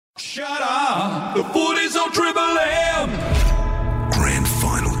Shut up! The footy's on Triple M! Grand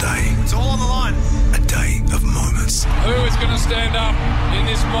final day. It's all on the line. A day of moments. Who is going to stand up in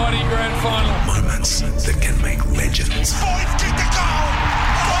this mighty grand final? Moments that can make legends. Boys kick the goal!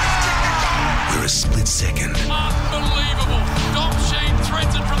 Boys kick the goal! Where a split second Unbelievable! Dom Sheen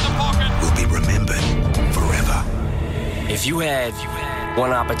threads it from the pocket. will be remembered forever. If you had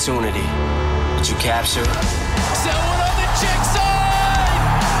one opportunity, would you capture it? Selwood on the check side!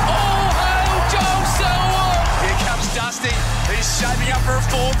 Oh, hail Joe Selwood! Here comes Dusty. He's shaping up for a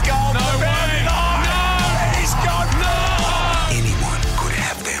fourth goal. No way! No! He's got Anyone could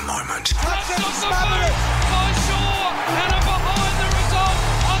have their moment. Runs off the boot by Shaw and a behind the result.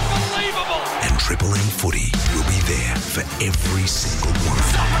 Unbelievable! And Triple M footy will be there for every single one.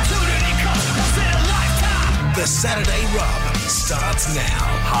 opportunity comes once in a lifetime. The Saturday Rub starts now.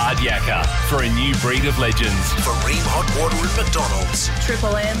 Hard Yakka for a new breed of legends. For Ream Hot Water at McDonald's.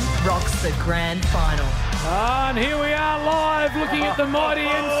 Triple M rocks the grand final. And here we are live looking at the mighty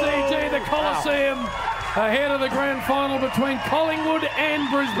NCG, the Coliseum, ahead of the grand final between Collingwood and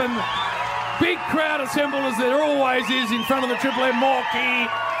Brisbane. Big crowd assembled as there always is in front of the Triple M marquee.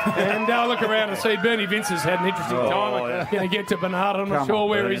 And look around and see Bernie Vince has had an interesting time. Going to get to Bernard. I'm not sure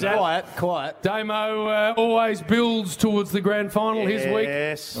where he's at. Quiet. Damo always builds towards the grand final his week.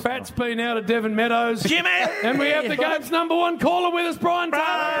 Fat's been out at Devon Meadows. Jimmy! And we have the game's number one caller with us, Brian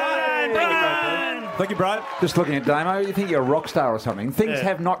Taylor. Thank you, bro. Just looking at Damo, you think you're a rock star or something. Things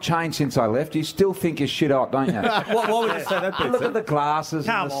have not changed since I left. You still think you're shit hot, don't you? Why would you say that, BT? Look at the glasses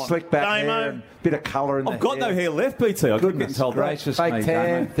Come and the on, slick back Damo. hair and bit of colour in the I've got hair. no hair left, BT. I keep getting Goodness told that. gracious Fake me,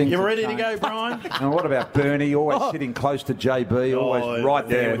 tan. Damo. Things You have ready to changed. go, Brian? And what about Bernie? Always sitting close to JB, always right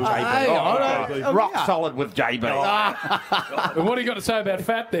there with JB. Rock solid with JB. And what do you got to say about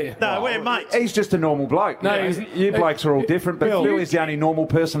Fat there? No, we're mates. He's just a normal bloke. No, You know, he's- you blokes are all different, but Phil is the only normal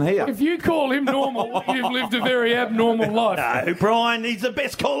person here. If you call him normal, you've lived a very abnormal life. No, Brian, he's the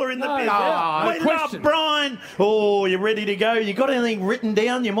best caller in the business. no We question. love Brian. Oh, you ready to go? You got anything written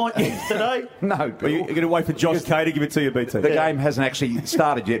down you might use today? No, Are Bill. you going to wait for Josh Kay to give it to you, BT? The game hasn't actually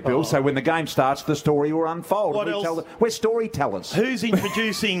started yet, Bill. So when the game starts, the story will unfold. What else? We're storytellers. Who's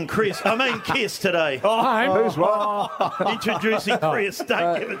introducing Kiss today? Who's what? Introducing Chris.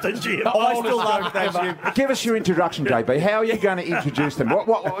 Don't give it to Jim. I still love that, Jim. Give us your introduction, JB. How are you going to introduce them?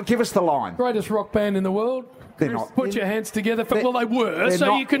 What, give us the line. Greatest rock band in the world. They're Chris, not. Put your hands together. They're- Well, they were, they're so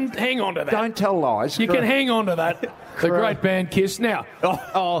not. you can hang on to that. Don't tell lies. You can hang on to that. The great band Kiss. Now,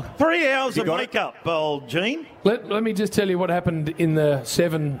 3 hours of got it? makeup, old Gene. let me just tell you what happened in the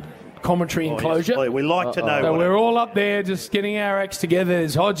Seven commentary enclosure. Yes, we like to know. So what we're all up there just getting our acts together.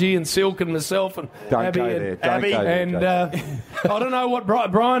 There's Hodgie and Silk and myself and Don't Abby go and there. Don't Abby go there. And JB. I don't know what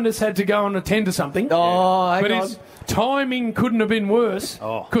Brian has had to go and attend to something. hang but on. his timing couldn't have been worse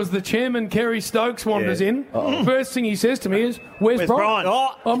because the chairman, Kerry Stokes, wanders in. First thing he says to me is, "Where's Brian?"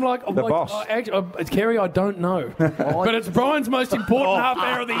 Brian? I'm like, The boss. Kerry, I don't know, but it's Brian's most important half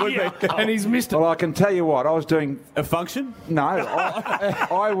hour of the year, and he's missed it. Well, I can tell you what. I was doing... A function? No,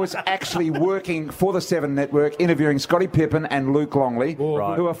 I was actually working for the Seven Network, interviewing Scotty Pippen and Luke Longley, who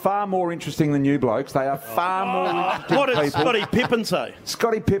are far more interesting than you blokes. They are far more interesting What did people. Scotty Pippen say?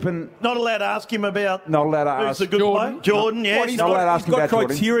 Scotty Pippen, Not allowed to ask him about not allowed to who's ask. the good Jordan. player. Jordan, yes. He's Not allowed to got, ask he's him got about Jordan.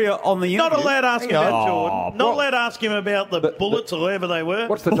 criteria on the Not interview. allowed to ask him about Jordan. Not what- allowed to ask him about the bullets or whoever they were.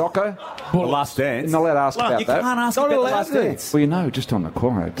 What's the doco? The Last Dance. Not allowed to ask Well, about You that. can't ask Not about the allowed Last to. Dance. Well, you know, just on the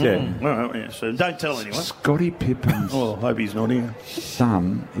quiet. Well, yeah, so don't tell anyone. Scotty Pippen's Well, I hope he's not here.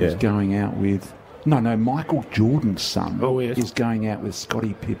 son is going out with... No, Michael Jordan's son yes. is going out with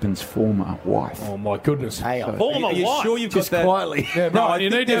Scottie Pippen's former wife. Oh my goodness! Former Are you wife. sure you've got that? Quietly, yeah, Brian,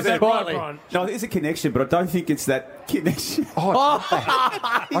 you need to have that right, Brian. No, there's a connection, but I don't think it's that connection.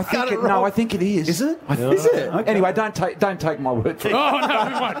 I think it is. Is it? Is it? Anyway, don't take my word for it.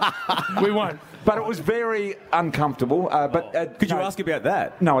 Oh no, we won't. But it was very uncomfortable. Could you ask about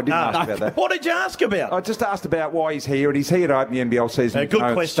that? No, I didn't ask about that. What did you ask about? I just asked about why he's here, and he's here to open the NBL season. Good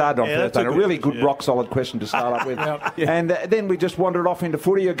question. Started on Yeah, that's Thursday. a A good really question, good, rock-solid question to start up with. And then we just wandered off into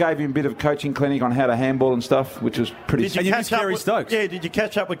footy. I gave him a bit of coaching clinic on how to handball and stuff, which was pretty... Did you And you catch missed up Kerry with Stokes? Yeah, did you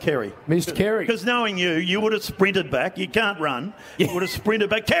catch up with Kerry? Missed Kerry. Because knowing you would have sprinted back. You can't run. You would have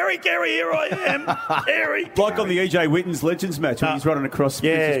sprinted back. Kerry, here I am. Kerry. Like on the EJ Witten's Legends match when he's running across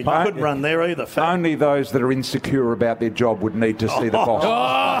Yeah, Princess you Park. couldn't run there either. Only those that are insecure about their job would need to see the boss.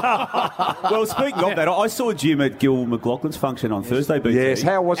 Well, speaking of that, I saw Jim at Gil McLaughlin's function on Thursday, BT. Yes,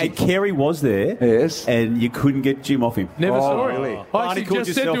 how was he? And Kerry was there. Yes. And you couldn't get Jim off him. Never saw it. really? I Barney actually called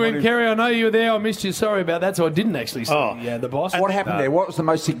just said yourself to on him, him. Kerry, I know you were there. I missed you. Sorry about that. So I didn't actually see the boss. What happened there? What was the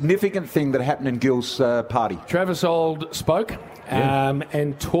most significant thing that happened in Gil's party? Travis Old spoke,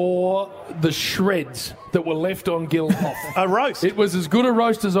 and tore the shreds that were left on Gill off. A roast. It was as good a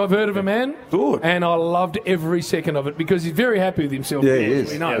roast as I've heard of a man. Good. And I loved every second of it because he's very happy with himself. Yeah, he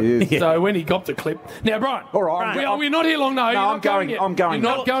is. We know. He is. So when he got the clip. Now, Brian. All right. We're not here long, no. You're I'm not going. yet. I'm going.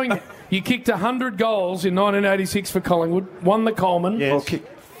 You're not going yet. You kicked 100 goals in 1986 for Collingwood, won the Coleman. Yes. Well, kick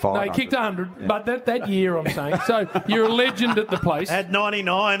No, 500. he kicked 100, but that year, I'm saying. So you're a legend at the place. Had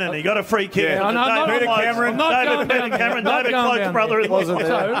 99 and he got a free kick. Yeah, I know, David I'm Cameron. not David going down there. Cameron. I'm not David going Cloke's down brother. there.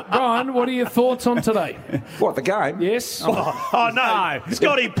 So, Brian, what are your thoughts on today? What, the game? Yes. Oh, no.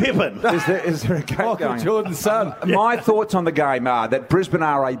 Scotty Pippen. Is there a game going? Jordan's son. My thoughts on the game are that Brisbane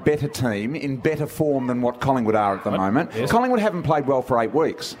are a better team in better form than what Collingwood are at the moment. Yes. Collingwood haven't played well for 8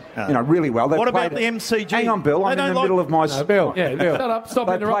 weeks. Really well. They've What about played- the MCG? Hang on, Bill. I'm They in the don't middle like- of my... No, Bill. Yeah, Bill. Shut up. Stop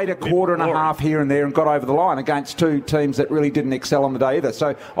They played a interrupting. quarter and a half here and there and got over the line against two teams that really didn't excel on the day either.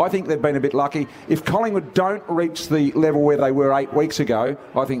 So I think they've been a bit lucky. If Collingwood don't reach the level where they were 8 weeks ago,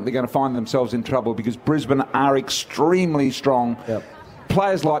 I think they're going to find themselves in trouble because Brisbane are extremely strong. Yep.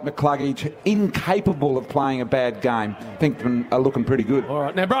 Players like McCluggage, incapable of playing a bad game, think are looking pretty good. All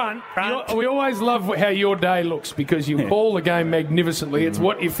right. Now, Brian, we always love how your day looks because you call the game magnificently. It's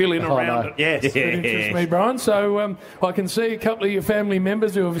what you fill in around it. Yes. That interests me, Brian. So I can see a couple of your family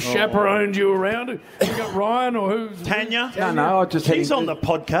members who have chaperoned you around. You got Ryan or who's... Tanya. No, I just She's on the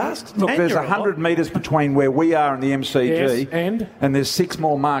podcast. Look, there's Tanya, 100 metres between where we are and the MCG, Yes, and there's 6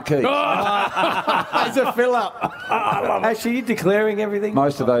 more marquees. It's a fill-up. Actually, you declaring everything?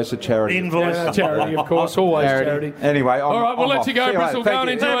 Most of those are charity. Invoice. charity, of course. Always charity. Anyway, All right, we'll let you go, Bristol. Go and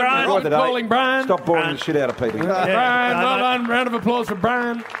enjoy it. Enjoy the day. Calling Brian. Stop boring the shit out of people. Brian, well done. Round of applause for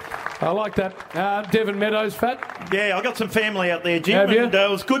Brian. I like that. Devon Meadows, Fat. Yeah, I got some family out there, Jim, Have you? and it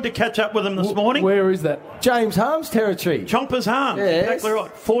was good to catch up with them this morning. Where is that? James Harm's territory. Chompers Harm. Yes. Exactly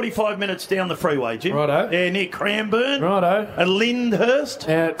right. 45 minutes down the freeway, Jim. Righto. Yeah, near Cranbourne. Righto. And Lyndhurst.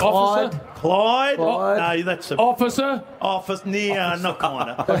 Officer. Clyde. Clyde. No, that's a Officer. office near, not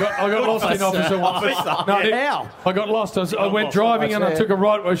kind of. I got lost in Officer once. No, I didn't. How? I got lost. I went driving and I took a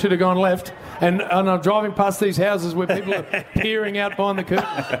right where I should have gone left. And I'm driving past these houses where people are peering out behind the curtain.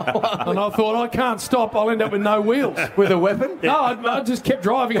 And I thought, I can't stop. I'll end up with no wheels. With a weapon? No, I just kept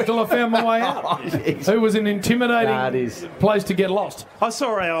driving until I found my way out. It was an intimidating place to get lost. I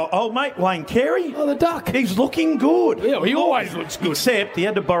saw our old mate, Wayne Carey. Oh, the duck. He's looking good. Yeah, he always looks good. Except he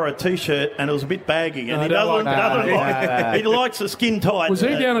had to borrow a T-shirt and it was a bit baggy. And No, he I don't doesn't like like He likes the skin tight. Was he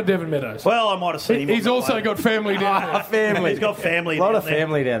down at Devon Meadows? Well, I might have seen him. He's on the also way. got family down there. Family. He's got family A lot down of there.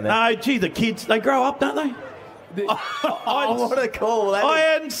 family down there. No, gee, the kids, they grow up, don't they? Oh, what a call. I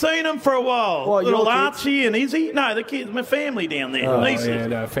hadn't seen them for a while. What, Little your kids? Archie and Izzy. No, the kids, my family down there. Oh, Nieces. yeah,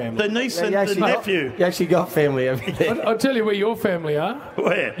 no, family. The niece and You the actually got- nephew. You actually got family over there. I'll tell you where your family are.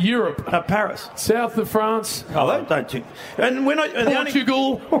 Where? Europe. Paris. South of France. Oh, don't you? And when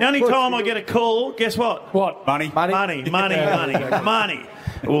Portugal. the only time I get a call, guess what? What? Money. Money. Money.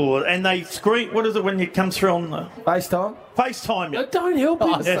 Oh, and they scream. What is it when it comes through on the FaceTime? FaceTime you? Don't help him.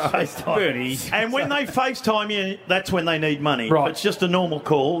 Yes, FaceTime. Bernie. And when they FaceTime you, that's when they need money. Right. If it's just a normal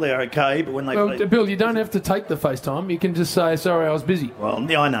call, they're okay. But when they Well, Bill, you don't have to take the FaceTime. You can just say, sorry, I was busy. Well,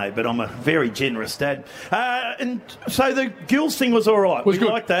 yeah, I know, but I'm a very generous dad. And so the Gills thing was all right. Was we good.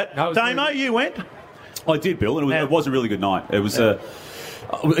 like that. No, it was Damo, very you went? I did, Bill, and it was a really good night. It was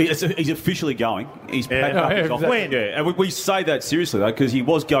he's officially going. He's packed up his offer. When? Yeah, and we say that seriously, though, because he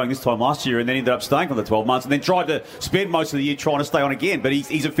was going this time last year and then ended up staying for the 12 months and then tried to spend most of the year trying to stay on again. But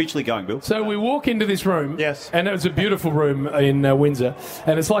he's officially going, Bill. So we walk into this room. Yes. And it was a beautiful room in Windsor.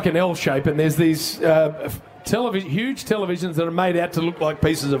 And it's like an L shape. And there's these huge televisions that are made out to look like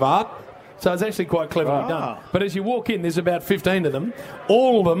pieces of art. So it's actually quite cleverly done. But as you walk in, there's about 15 of them,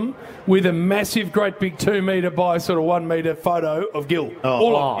 all of them with a massive, great big 2 metre by sort of 1 metre photo of Gill.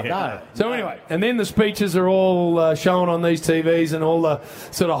 All of them. No. So anyway, and then the speeches are all shown on these TVs and all the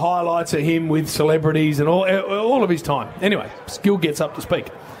sort of highlights of him with celebrities and all of his time. Anyway, Gill gets up to speak.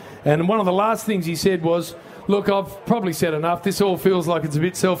 And one of the last things he said was, look, I've probably said enough. This all feels like it's a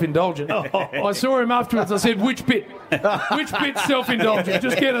bit self-indulgent. I saw him afterwards. I said, which bit? Which bit's self-indulgent?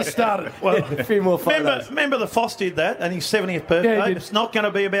 Just get us started. Well, A few more photos. remember the Foss did that, and his 70th birthday. Yeah, he did. It's not going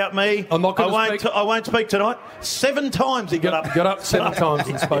to be about me. I'm not gonna speak. I won't speak tonight. 7 times he got up. Got up 7 times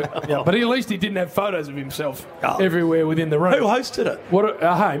and spoke. Yeah, but at least he didn't have photos of himself everywhere within the room. Who hosted it? What?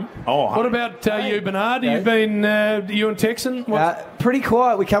 Home. Oh, What about you, Bernard? Okay. You've been you and Texan? Pretty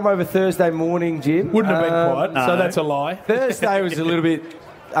quiet. We come over Thursday morning, Jim. Wouldn't have been quiet, so that's a lie. Thursday was a little bit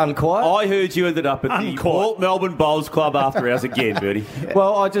unquiet. I heard you ended up at the Port Melbourne Bowls Club after hours again, Bertie.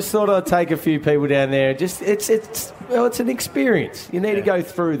 Well, I just thought I'd take a few people down there. Just it's an experience. You need to go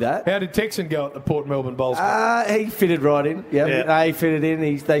through that. How did Texan go at the Port Melbourne Bowls? He fitted right in. He fitted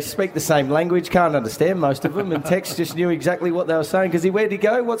in. They speak the same language. Can't understand most of them. And Tex just knew exactly what they were saying. Because where'd he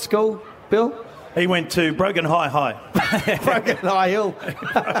go? What school, Bill? He went to Broken High. Broken High Hill.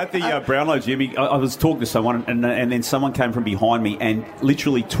 At the Brownlow gym, I was talking to someone, and then someone came from behind me and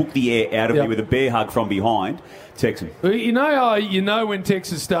literally took the air out of me with a bear hug from behind. Texan. You know when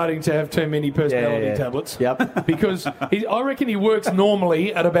Tex is starting to have too many personality tablets. Yep. Because I reckon he works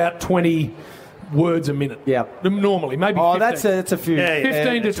normally at about 20 words a minute. Yeah. Normally, maybe 15. That's a few.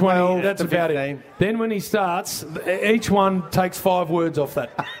 15 to 20, that's about 15. it. Then when he starts, each one takes 5 words off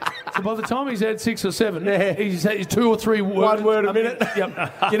that. So by the time he's had 6 or 7, he's had 2 or 3 words. 1 word a minute.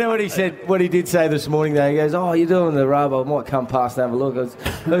 Yep. You know what he said? What he did say this morning, though? He goes, you're doing the rub. I might come past and have a look. I goes,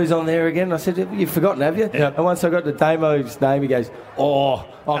 who's on there again? I said, you've forgotten, have you? Yep. And once I got to Damo's name, he goes,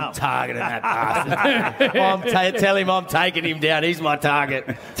 I'm targeting that bastard. Tell him I'm taking him down. He's my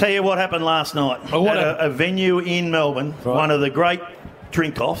target. Tell you what happened last night. At a venue in Melbourne, one of the great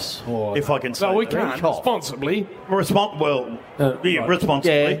drink-offs, if I can say. No, we can't. Responsibly. Responsibly,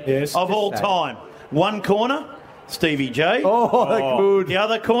 of all time. One corner, Stevie J. Good. The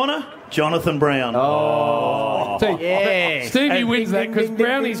other corner, Jonathan Brown. Stevie wins that because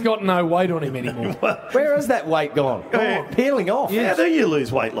Brownie's got no weight on him anymore. Where has that weight gone? Peeling off. How do you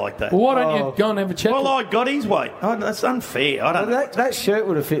lose weight like that? Well, why don't you go and have a chat? Well, I got his weight. That's unfair. I don't know. That shirt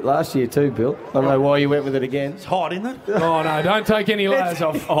would have fit last year too, Bill. I don't know why you went with it again. It's hot, isn't it? Oh, no, don't take any layers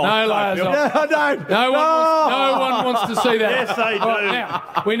off. No layers off. No, don't. No one wants to see that. Yes, they do.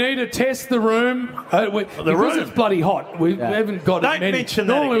 Now, we need to test the room. Because it's bloody hot. We haven't got Don't many. mention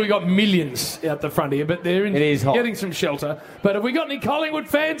that Normally again. we got millions out the front here, but they're It is hot. getting some shelter. But have we got any Collingwood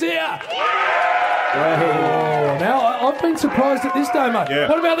fans here? Now, I've been surprised at this day, mate. Yeah.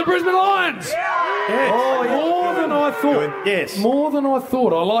 What about the Brisbane Lions? More than I thought. Yes. More than I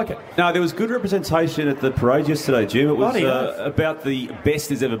thought. I like it. No, there was good representation at the parade yesterday, Jim. It was Bloody oath. about the best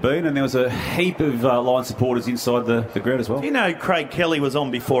there's ever been, and there was a heap of Lion supporters inside the ground as well. You know, Craig Kelly was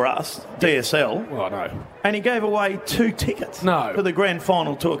on before us, DSL. Well, no. And he gave away 2 tickets for the grand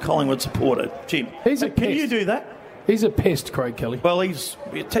final to a Collingwood supporter. Jim, He's a can pest. you do that? He's a pest, Craig Kelly. Well, I tell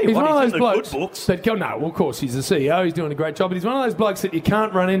you He's what, one of he's those in the blokes good books. that go, no, well, of course, he's the CEO, he's doing a great job, but he's one of those blokes that you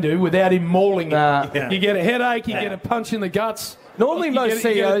can't run into without him mauling you. You get a headache, you get a punch in the guts. Normally, you most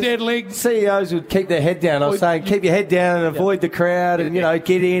get a CEOs, dead leg. CEOs would keep their head down. I was saying, keep your head down and avoid the crowd, and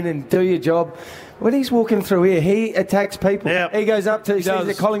get in and do your job. When he's walking through here, he attacks people. Yep. He goes up to he says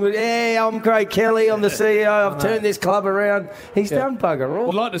to Collingwood, I'm Craig Kelly, I'm the CEO, I've turned this club around. He's done bugger all.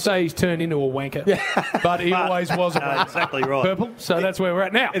 I'd like to say he's turned into a wanker, but he always was a wanker. Exactly right. Purple, so that's where we're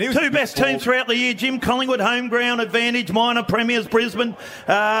at now. 2 best teams throughout the year, Jim. Collingwood, home ground advantage. Minor premiers, Brisbane,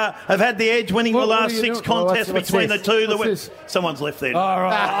 have had the edge, winning the last 6 contests between the two. Someone's left there. All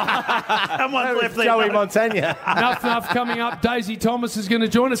right. Someone's left there. Joey Montagna. Enough coming up. Daisy Thomas is going to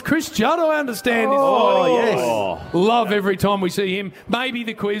join us. Chris Judd, I understand. Love every time we see him. Maybe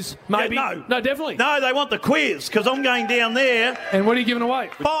the quiz. Maybe. No, definitely. No, they want the quiz because I'm going down there. And what are you giving away?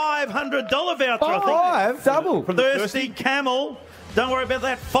 $500 voucher, I think. 5? Double. Thirsty Camel. Don't worry about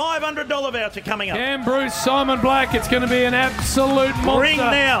that. $500 voucher coming up. Cam Bruce, Simon Black. It's going to be an absolute monster. Ring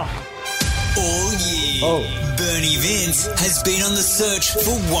now. All year, Bernie Vince has been on the search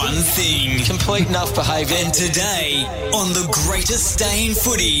for one thing. Complete nuff behaviour. And today, on the greatest day in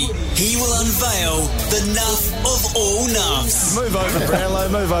footy, he will unveil the nuff of all nuffs. Move over, Brownlow.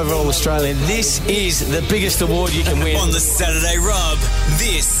 Move over, All Australian. This is the biggest award you can win. On the Saturday Rub,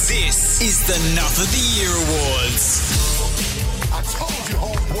 this is the Nuff of the Year Awards. I told you,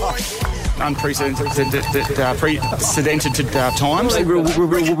 homeboy. Unprecedented times. I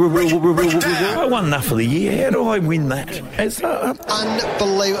won enough of the year. How do I win that? It's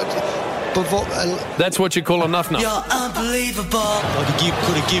unbelievable. That's what you call a nuff. You're unbelievable. I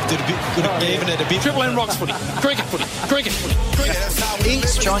could have given it a bit. Triple M Rocks footy. Cricket footy.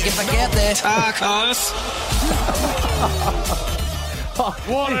 Inks, try and get back out there. Tarkos.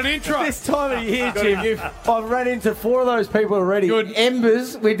 What an intro. This time of year, Jim, I've run into 4 of those people already. Good.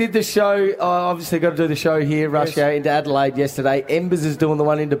 Embers, we did the show, obviously got to do the show here, rush out into Adelaide yesterday. Embers is doing the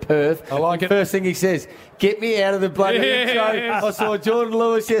one into Perth. I like it. First thing he says, get me out of the bloody intro. I saw Jordan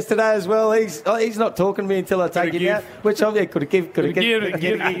Lewis yesterday as well. He's not talking to me until I take him out, which I could have given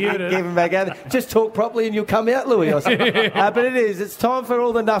him back out there. Just talk properly and you'll come out, Louis. I said. But it's time for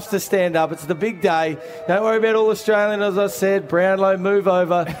all the nuffs to stand up. It's the big day. Don't worry about All Australian, as I said. Brownlow, move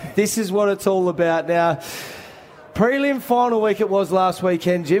over. This is what it's all about now. Prelim final week it was last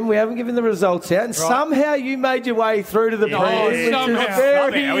weekend, Jim. We haven't given the results out, and somehow you made your way through to the prelim, which is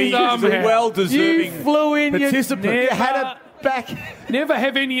very well deserving. You flew in, participant. You had a back. Never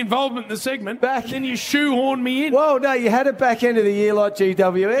have any involvement in the segment. Then you shoehorn me in. Well, no, you had a back end of the year like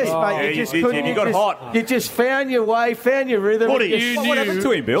GWS, mate. You just couldn't. You got hot. You just found your way, found your rhythm. What happened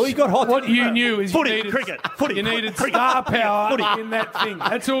to him, Bill? He got hot. What you knew is footy, cricket. You needed star power in that thing.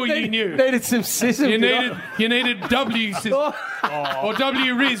 That's all you knew. Needed some sizzle. You needed W sizzle. Or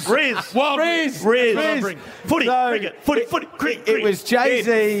W Riz. Riz. Footy, cricket. Footy, cricket. It was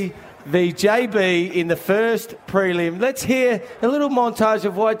Jay-Z v JB in the first prelim. Let's hear a little montage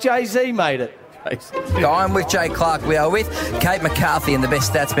of why Jay-Z made it. I'm with Jay Clark. We are with Kate McCarthy and the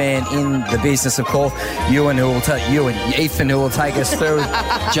best stats man in the business, of course. Ethan, who will take us through.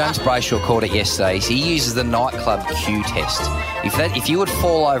 James Brayshaw called it yesterday. He uses the nightclub queue test. If you would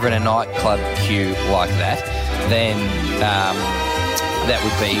fall over in a nightclub queue like that, then that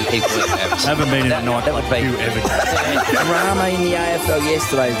would be equally embarrassing. Haven't been in a nightclub queue ever. Drama in the AFL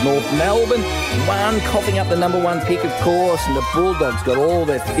yesterday. North Melbourne, coughing up the number one pick, of course, and the Bulldogs got all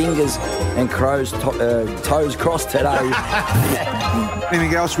their fingers and toes crossed today.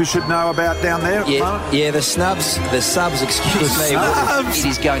 Anything else we should know about down there? Yeah, the subs, excuse me. It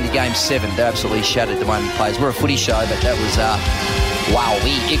is going to game 7. They're absolutely shattered the moment he plays. We're a footy show, but that was,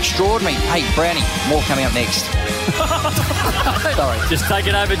 extraordinary. Hey, Brownie, more coming up next. Sorry. Just take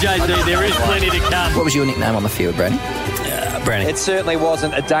it over, Jay-Z. There is plenty to come. What was your nickname on the field, Brownie? Brownie. It certainly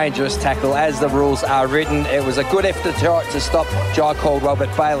wasn't a dangerous tackle as the rules are written. It was a good effort to stop Jai Caldwell,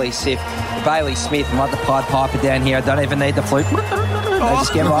 but Bailey Smith like the Pied Piper down here. I don't even need the flute. They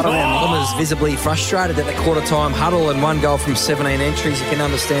just get right around. Bombers visibly frustrated at the quarter-time huddle and 1 goal from 17 entries. You can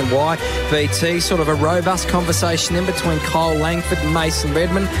understand why. BT, sort of a robust conversation in between Kyle Langford and Mason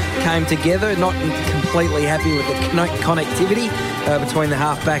Redmond came together, not completely happy with the connectivity between the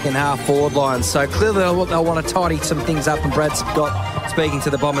half-back and half-forward lines. So clearly they'll want to tidy some things up, and Brad Scott speaking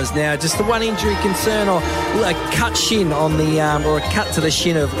to the Bombers now. Just the one injury concern, or a cut shin on the, or a cut to the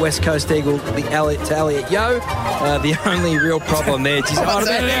shin of West Coast Eagle to Elliot Yeo. The only real problem there.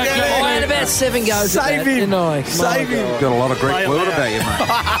 I had about 7 goes Save him. Save him. Got a lot of Greek fluid about you,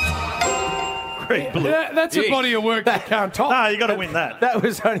 mate. Greek blue. That's a body of work that can't top. No, you got to win that. That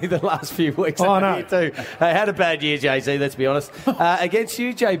was only the last few weeks. I know. Too. They had a bad year, Jay-Z, let's be honest. Against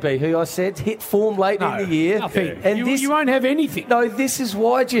you, JB, who I said hit form late in the year. Nothing. And you won't have anything. No, this is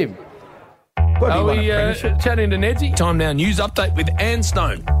why, Jim. Are we chatting to Nedzy? Time now, news update with Ann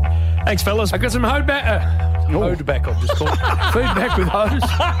Stone. Thanks, fellas. I got some feedback, I've just called. Feedback with Hose.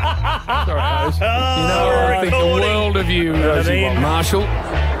 Sorry, Hose. I think the world of you, Marshall.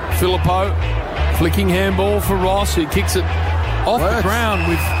 Filippo, flicking handball for Ross, who kicks it off the ground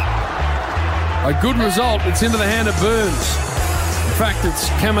with a good result. It's into the hand of Burns. In fact, it's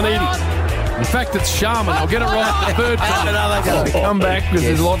Caminiti. In fact, it's Sharman. I'll get it right the third time. Come back because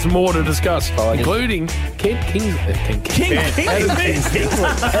there's lots more to discuss, including Kent Kingsley. Adam Kingsley.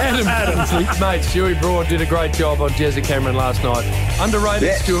 Mate, Stewie Broad did a great job on Jezza Cameron last night.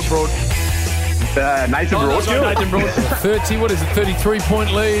 Underrated Stuart Broad. Nathan Broad. Nathan Broad.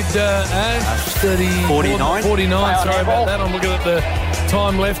 33-point lead. 49. 49, sorry about that. I'm looking at the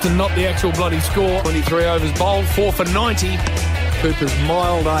time left and not the actual bloody score. 23 overs bowled, 4 for 90. Cooper's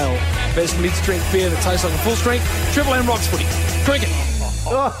Mild Ale. Best mid-strength beer that tastes like a full-strength. Triple M Rocks footy. Drink it.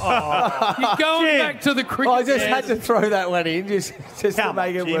 You're going back to the cricket. I just had to throw that one in just to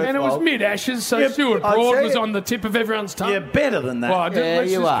make it work. And it was mid-ashes, so Stuart Broad was on the tip of everyone's tongue. You're better than that. Well, let's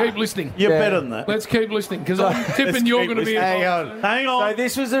just keep listening. You're better than that. Let's keep listening, because I'm tipping you're going to be involved. Hang on. So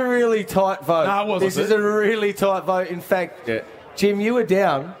this was a really tight vote. No, it wasn't. This is a really tight vote. In fact, Jim, you were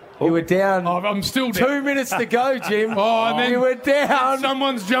down. You were down. I'm still down. 2 minutes to go, Jim. And then you were down.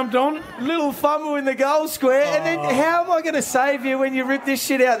 Someone's jumped on. Little fumble in the goal square. And then how am I going to save you when you rip this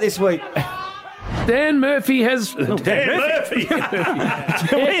shit out this week? Dan Murphy has... Dan Murphy?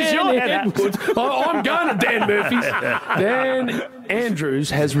 Where's your head at? I'm going to Dan Murphy's. Dan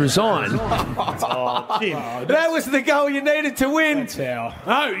Andrews has resigned. That was the goal you needed to win. That's how.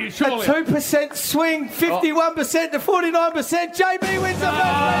 No, you surely... A 2% swing, 51% to 49%. JB wins the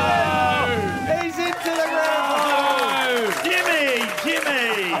first. He's into the ground. Jimmy.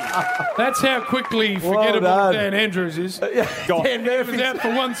 That's how quickly forgettable Dan Andrews is. Dan Murphy was out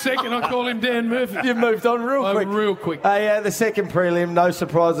for 1 second. I call him Dan Murphy. You moved on real quick. The second prelim, no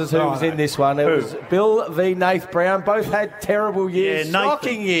surprises who was in this one. It was Bill v. Nath Brown. Both had terrible years,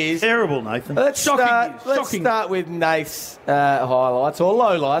 shocking years. Terrible, Nathan. Let's start with Nath's highlights or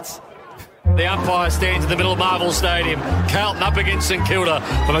lowlights. The umpire stands in the middle of Marvel Stadium. Carlton up against St Kilda.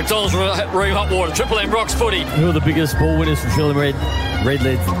 For McDonald's Re Hot Water. Triple M Rocks footy. Who are the biggest ball winners for Triple M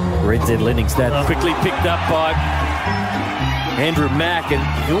Red Z lending stat? Quickly picked up by Andrew Mack, and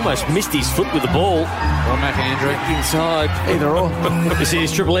he almost missed his foot with the ball. Or Mack and Andrew. Inside. Either or. This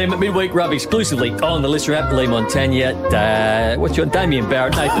is Triple M Midweek Rub exclusively on the Lister app. Lee Montagna, Damien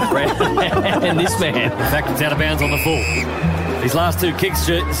Barrett, Nathan Brown, and this man. In fact, it's out of bounds on the full. His last two kicks,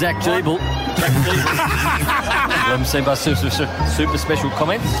 Zach Jeeble. Super special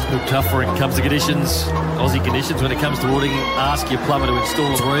comments. Look tough when it comes to conditions. Aussie conditions when it comes to water. Ask your plumber to install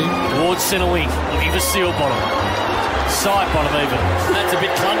a room. Towards centre wing. Looking for seal bottom. Side bottom even. That's a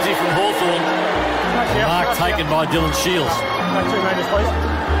bit clumsy from Hawthorn. Mark taken by Dylan Shields. 2 metres, please.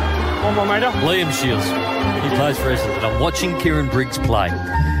 1 more metre. Liam Shields. He plays for Essendon. I'm watching Kieran Briggs play,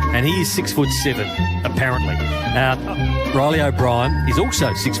 and he is 6'7", apparently. Riley O'Brien is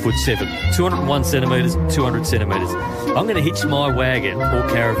also 6'7", 201 centimetres, 200 centimetres. I'm going to hitch my wagon or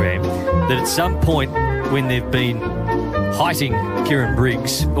caravan that at some point when they've been heighting Kieran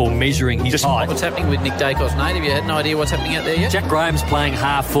Briggs or measuring his height. What's happening with Nick Dacos, mate? Have you had no idea what's happening out there yet? Jack Graham's playing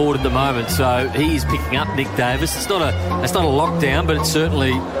half forward at the moment, so he is picking up Nick Davis. It's not a lockdown, but it's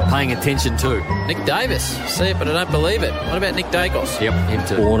certainly paying attention too. Nick Davis, see it, but I don't believe it. What about Nick Dacos? Yep, him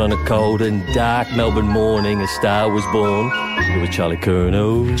too. Born on a cold and dark Melbourne morning, a star was born. With Charlie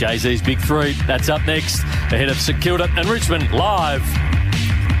Curnow. Jay-Z's Big Three. That's up next. Ahead of St Kilda and Richmond, live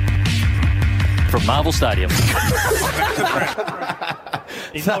from Marvel Stadium.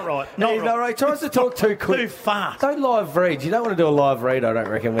 He's not right. He's not right. He tries to talk too quick. Too fast. Don't live read. You don't want to do a live read, I don't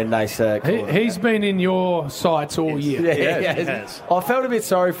reckon, when they say He's been in your sights all year. Yeah, he has. I felt a bit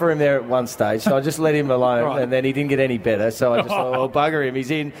sorry for him there at one stage, so I just let him alone, Right. and then he didn't get any better, so I just thought, well, bugger him,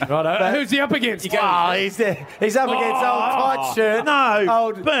 he's in. Right, who's he up against? He's up against old tight shirt. No,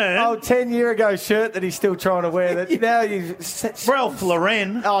 old 10-year ago shirt that he's still trying to wear. That now you Ralph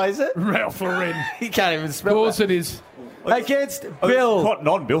Lauren. Oh, is it? Ralph Lauren. He can't even spell Of course that. it is. Against Bill. Cotton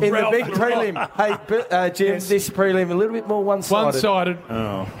on, Bill. In Ralph. the big prelim. Hey, Jim, this prelim a little bit more one-sided. One-sided.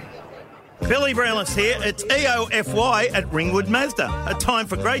 Oh. Billy Brownless here. It's EOFY at Ringwood Mazda. A time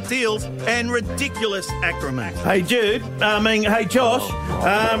for great deals and ridiculous acromax. Hey, Jude. Hey, Josh.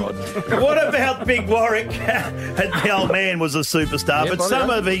 What about Big Warwick? The old man was a superstar, but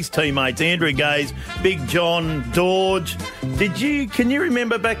some of his teammates, Andrew Gaze, Big John, Dorge, can you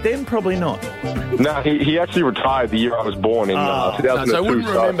remember back then? Probably not. No, he actually retired the year I was born in 2002. So I wouldn't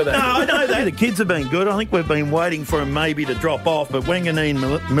remember that. No, I know that. The kids have been good. I think we've been waiting for him maybe to drop off, but Wanganeen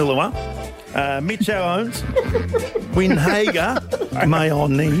Millua, Mitcho Owens, Winhager, May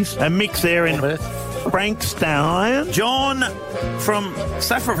on knees, a mix there in Frank Stein, John from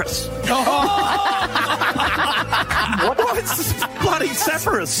Sapphirus. What's bloody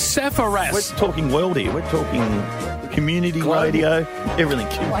Sapphirus? Sapphirus. We're talking world here. We're talking community radio, everything.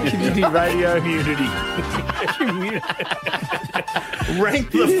 Community radio, community.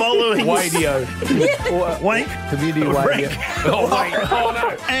 Rank the following. Radio. Wank. Community radio. Oh, wait. Oh, no.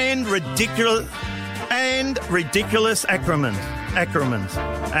 And ridiculous acronyms.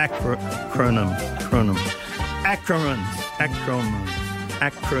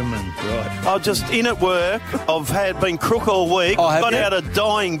 Acronyms, right. I was just in at work. I've been crook all week. Got out of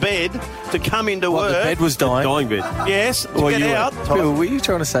dying bed to come into work. The bed was dying? Dying bed. Yes, to get out. Bill, were you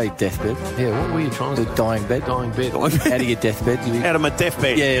trying to say deathbed? Yeah, what were you trying to say? Dying bed? Dying bed. Out of your deathbed? Out of my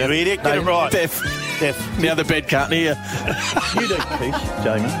deathbed. Yeah. You idiot. Get it right. Deaf. Now the bed can't hear. You do, Peach,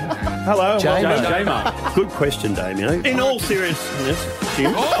 Jamie. Hello. Jamie. Good question, Damien. In all seriousness,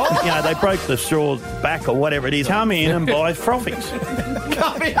 Jim, they broke the straw's back or whatever it is. Come in and buy frothies.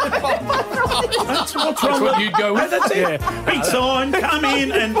 That's what you'd go with. That's it. Big sign, come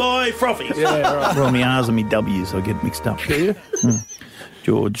in and buy frothies. Yeah, right. Well, my R's and my W's, I get mixed up. Do you?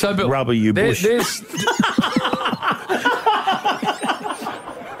 George, So, Bill, rubber you bush.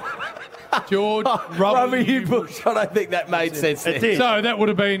 George, Rubber you bush. I don't think that made sense there. So that would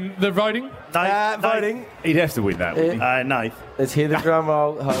have been the voting? Voting. He'd have to win that, wouldn't he? Nath. Let's hear the drum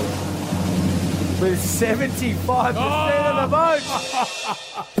roll. With 75% of the vote,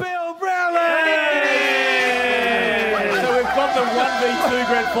 Bill Brownlee! So we've got the 1v2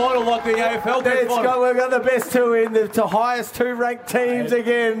 grand final like the AFL grand final. We've got the best two in, the highest two ranked teams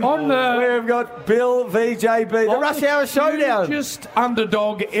again. We've got Bill VJB, the Rush Hour Showdown. Just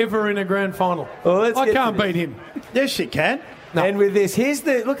underdog ever in a grand final. Well, I can't beat him. Yes, you can. No. And with this,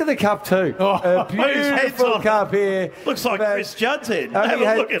 look at the cup too. A beautiful cup here. Looks like Chris Judd's head. Only Have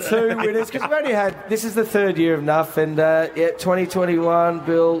a look had at two it. winners because we've only had. This is the third year of Nuff, and 2021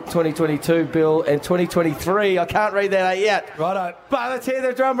 Bill, 2022 Bill, and 2023. I can't read that out yet. Righto. But let's hear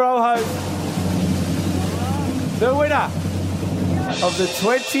the drum roll, host. The winner of the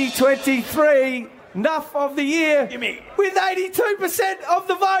 2023 Nuff of the Year with 82% of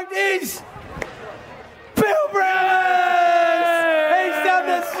the vote is Bill Brown. He's done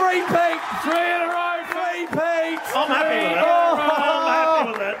the three-peat. 3 in a row. Three-peat. I'm happy with that. I'm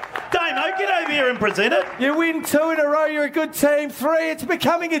happy with that. Damo, get over here and present it. You win 2 in a row. You're a good team. 3. It's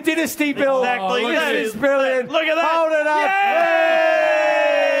becoming a dynasty, Bill. Exactly. This is brilliant. Look at that. Hold it up.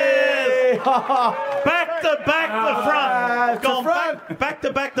 Back to back the front. Gone back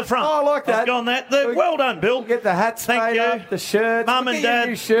to back the front. Oh, I like that. I've gone that. Well done, Bill. Get the hats made up, the shirts. Mum and Dad.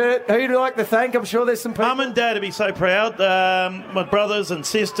 New shirt. Who do you like to thank? I'm sure there's some people. Mum and Dad would be so proud. My brothers and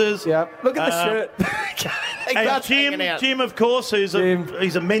sisters. Yeah. Look at the shirt. And Jim, of course, he's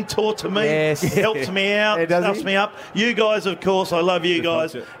a mentor to me. Yes. He helps me out, helps me up. You guys, of course, I love you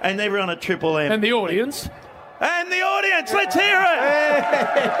guys. And everyone at Triple M. And the audience. And the audience, let's hear it!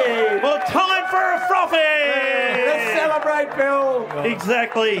 Hey. Well, time for a frothy! Let's celebrate, Bill!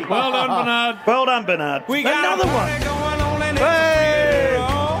 Exactly. Well done, Bernard. Well done, Bernard. We got another one. Hey!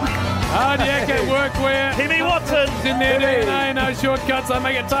 Hard yakka workwear. Timmy Watson. In their DNA, no shortcuts. They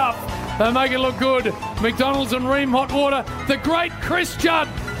make it tough. They make it look good. McDonald's and Ream Hot Water. The great Chris Judd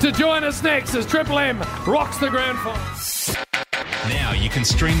to join us next as Triple M rocks the grand final. Now you can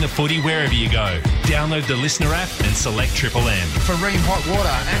stream the footy wherever you go. Download the Listener app and select Triple M. For Ream Hot Water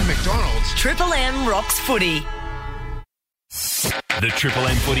and McDonald's, Triple M rocks footy. The Triple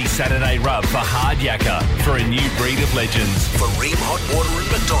M Footy Saturday Rub for Hard Yakka for a new breed of legends. for Ream Hot Water and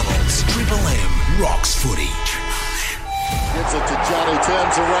McDonald's, Triple M rocks footy. Gives it to Johnny,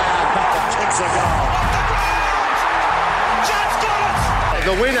 turns around, kicks a goal. Judd's got it!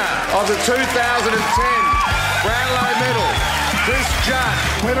 The winner of the 2010 Brownlow Medal, Chris Judd.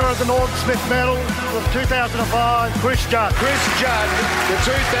 Winner of the Norm Smith Medal of 2005, Chris Judd. Chris Judd, the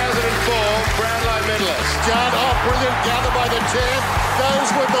 2004 Brownlow medalist. Judd, brilliant, gathered by the champ, goes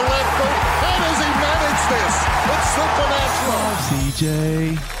with the left foot. How does he manage this? It's supernatural.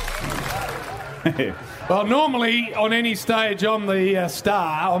 CJ. Well, normally on any stage I'm the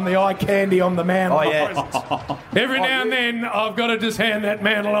star, I'm the eye candy, I'm the man. Every now and then I've got to just hand that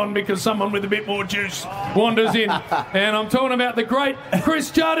mantle on because someone with a bit more juice wanders in. And I'm talking about the great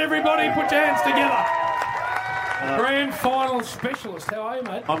Chris Judd, everybody. Put your hands together. Grand final specialist. How are you,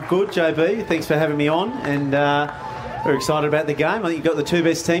 mate? I'm good, JB. Thanks for having me on. And we're excited about the game. I think you've got the two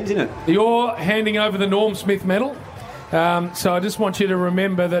best teams in it. You're handing over the Norm Smith medal. So I just want you to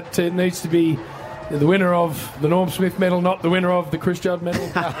remember that it needs to be the winner of the Norm Smith medal, not the winner of the Chris Judd medal.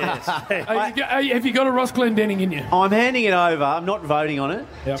 Yes. Have you got a Ross Glendenning in you? I'm handing it over. I'm not voting on it,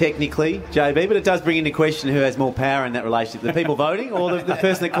 technically, JB, but it does bring into question who has more power in that relationship, the people voting or the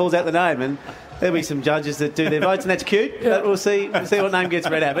person that calls out the name. And there'll be some judges that do their votes, and that's cute. But we'll see what name gets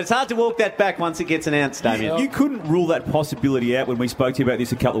read out. But it's hard to walk that back once it gets announced, Damien. You couldn't rule that possibility out when we spoke to you about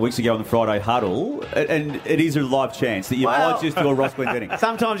this a couple of weeks ago on the Friday huddle, and it is a live chance that you might just do a Ross Glendenning.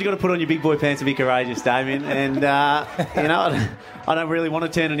 Sometimes you've got to put on your big boy pants and be courageous, Damien. And, you know, I don't really want to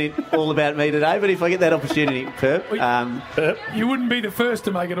turn it all about me today, but if I get that opportunity, you wouldn't be the first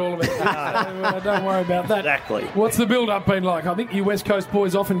to make it all about that. So, don't worry about that. Exactly. What's the build-up been like? I think you West Coast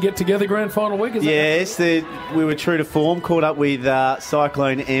boys often get together grand final week, is yes, we were true to form, caught up with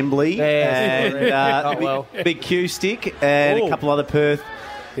Cyclone Embley and Big Q Stick and a couple other Perth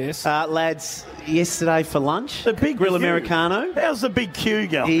lads yesterday for lunch. The Big Grill Q. Americano. How's the Big Q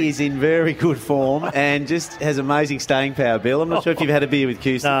going? He is in very good form and just has amazing staying power, Bill. I'm not sure if you've had a beer with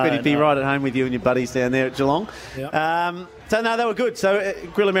Q Stick, but he'd be right at home with you and your buddies down there at Geelong. Yep. So, no, they were good. So,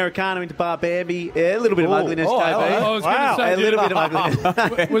 Grill Americano into Bar Bambi. Yeah, a little bit of ugliness, JB. I was going to say, a little bit of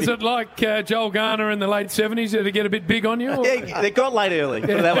ugliness. Was it like Joel Garner in the late 70s? Did it get a bit big on you? Or? Yeah, they got late early, put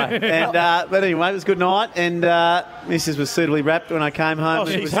it that way. And, but anyway, it was a good night. And Mrs. was suitably wrapped when I came home.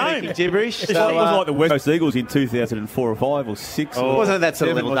 It was speaking gibberish. So, it was like the West Coast Eagles in 2004 or 5 or 6. It wasn't that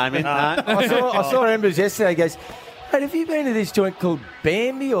sort of level, Damien. I saw Embers yesterday. He goes, "Hey, have you been to this joint called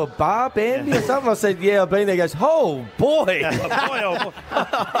Bambi or Bar Bambi or something?" I said, "Yeah, I've been there." He goes, "Oh, boy." Do you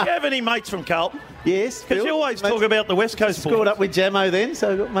have any mates from Carlton? Yes. Because you always talk about the West Coast boys. Scored up with Jamo then,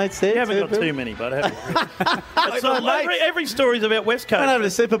 so I've got mates there. You haven't got too many, but every story's about West Coast. Went over to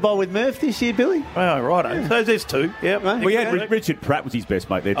the Super Bowl with Murph this year, Billy. Oh, righto. So there's two. Yep. We had Richard Pratt was his best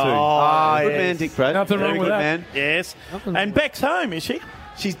mate there too. Good man, Dick Pratt. Nothing wrong with that. Man. Yes. And Beck's home, is she?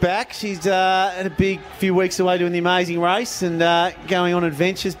 She's back. She's had a big few weeks away doing the amazing race and going on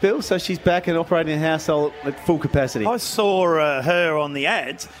adventures, Bill. So she's back and operating a household at full capacity. I saw her on the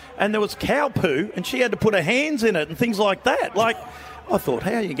ads, and there was cow poo, and she had to put her hands in it and things like that. Like, I thought,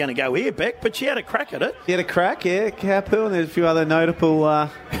 how are you going to go here, Beck? But she had a crack at it. She had a crack, yeah, Cowpoo, and there's a few other notable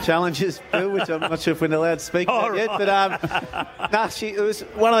challenges, Bill, which I'm not sure if we're allowed to speak about yet. But it was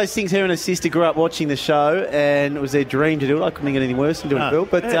one of those things. Her and her sister grew up watching the show, and it was their dream to do it. I couldn't get anything worse than doing it, Bill.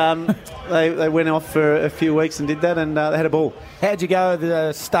 But they went off for a few weeks and did that, and they had a ball. How'd you go with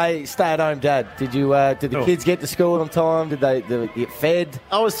the stay-at-home dad? Did the kids get to school on time? Did they get fed?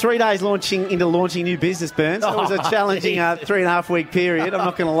 I was 3 days launching a new business, Burns. It was a challenging 3.5 week period. I'm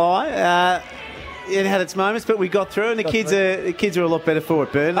not going to lie. It had its moments, but we got through, and the kids are a lot better for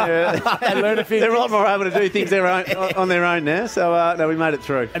it, Burn. They're a lot more able to do things on their own now. So no, we made it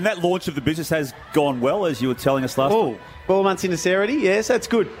through. And that launch of the business has gone well, as you were telling us last week. 4 months into Cerity, yes, that's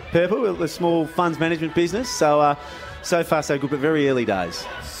good. Purple, the small funds management business. So so far so good, but very early days.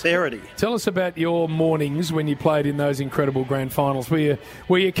 Cerity. Tell us about your mornings when you played in those incredible grand finals.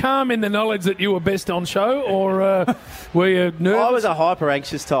 Were you calm in the knowledge that you were best on show, or were you nervous? I was a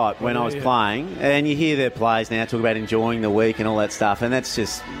hyper-anxious type when I was playing, and you hear their players now talk about enjoying the week and all that stuff, and that's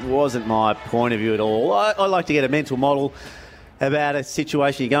just wasn't my point of view at all. I like to get a mental model about a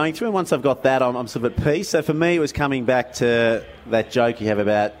situation you're going through, and once I've got that, I'm sort of at peace. So for me, it was coming back to that joke you have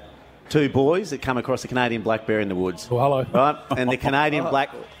about two boys that come across a Canadian black bear in the woods. Oh, hello. Right? And the Canadian black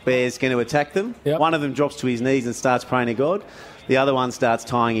bear's going to attack them. Yep. One of them drops to his knees and starts praying to God. The other one starts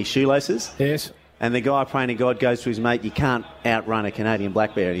tying his shoelaces. Yes. And the guy praying to God goes to his mate, you can't outrun a Canadian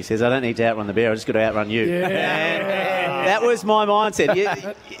black bear. And he says, I don't need to outrun the bear, I just got to outrun you. Yeah. And that was my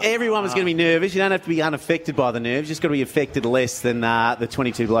mindset. Everyone was going to be nervous. You don't have to be unaffected by the nerves. You just got to be affected less than the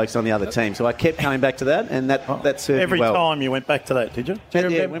 22 blokes on the other team. So I kept coming back to that, and that served Every me well. time you went back to that, did you?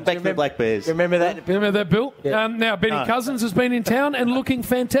 Went back to the black bears. Remember that? Remember that, Bill? Yeah. Now, Benny Cousins has been in town and looking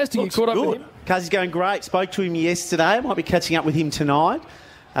fantastic. You caught up with him? Cousins going great. Spoke to him yesterday. I might be catching up with him tonight.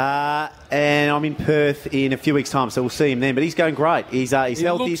 And I'm in Perth in a few weeks' time, so we'll see him then. But he's going great. He's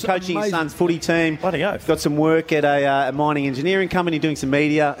healthy. He's coaching his son's footy team. Bloody oath. Got some work at a mining engineering company, doing some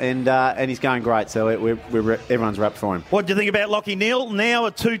media, and he's going great. So everyone's wrapped for him. What do you think about Lachie Neal? Now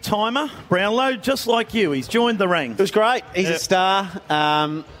a two-timer, Brownlow, just like you. He's joined the ranks. It was great. He's a star.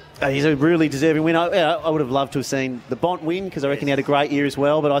 He's a really deserving winner. I would have loved to have seen the Bont win because I reckon he had a great year as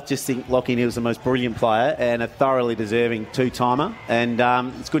well, but I just think Lachie Neal's the most brilliant player and a thoroughly deserving two-timer, and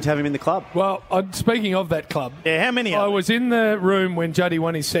it's good to have him in the club. Well, speaking of that club, how many? I was in the room when Juddy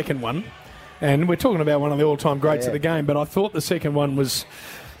won his second one, and we're talking about one of the all-time greats of the game, but I thought the second one was...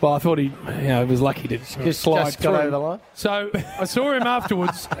 Well, I thought he was lucky to just slide through. Over the line. So I saw him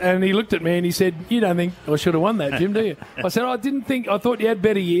afterwards, and he looked at me and he said, "You don't think I should have won that, Jim, do you?" I said, "I didn't think. I thought you had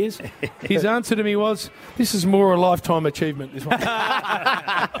better years." His answer to me was, "This is more a lifetime achievement. This one."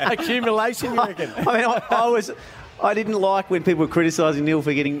 Accumulation, you reckon? I mean, I didn't like when people were criticising Neil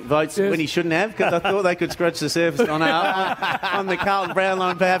for getting votes when he shouldn't have, because I thought they could scratch the surface on the Carlton Brownlow,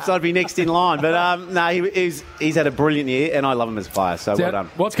 and perhaps I'd be next in line. But no, he's had a brilliant year, and I love him as a player, so well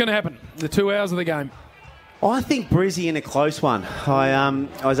done. What's going to happen? The 2 hours of the game? I think Brizzy in a close one. I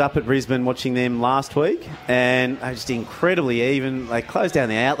was up at Brisbane watching them last week, and they were just incredibly even. They closed down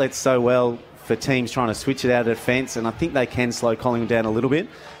the outlets so well for teams trying to switch it out of defence, and I think they can slow Collingwood down a little bit.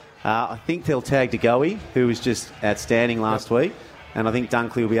 I think they'll tag DeGoey, who was just outstanding last week, and I think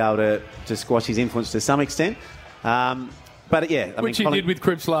Dunkley will be able to squash his influence to some extent. But yeah, which he did with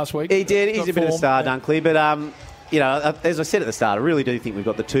Cripps last week. He did. He's a bit of a star, Dunkley. But as I said at the start, I really do think we've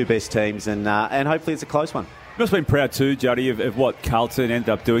got the two best teams, and hopefully it's a close one. You must have been proud too, Juddy, of what Carlton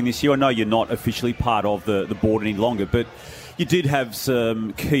ended up doing this year. I know you're not officially part of the board any longer, but you did have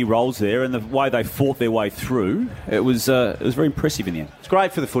some key roles there, and the way they fought their way through, it was very impressive in the end. It's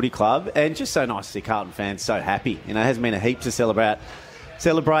great for the footy club, and just so nice to see Carlton fans so happy. It hasn't been a heap to celebrate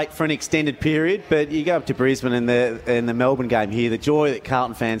for an extended period, but you go up to Brisbane and the Melbourne game here, the joy that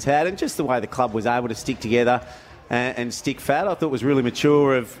Carlton fans had, and just the way the club was able to stick together and stick fat, I thought was really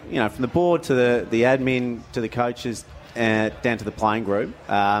mature. From the board to the admin to the coaches down to the playing group.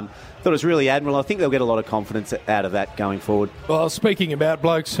 Thought it was really admirable. I think they'll get a lot of confidence out of that going forward. Well, speaking about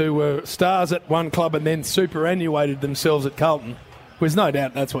blokes who were stars at one club and then superannuated themselves at Carlton, there's no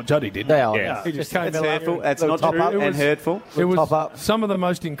doubt that's what Juddy did. They are. Yeah. He just came that's out hurtful. That's not true and hurtful. It was some of the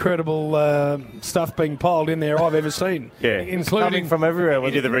most incredible stuff being piled in there I've ever seen. Yeah. Including from everywhere. You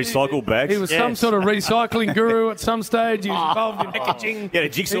did the recycle bags. He was some sort of recycling guru at some stage. He was involved in packaging. Yeah, a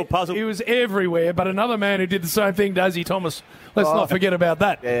jigsaw puzzle. He was everywhere. But another man who did the same thing, Daisy Thomas. Let's not forget about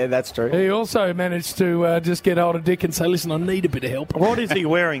that. Yeah, that's true. He also managed to just get hold of Dick and say, "Listen, I need a bit of help." What is he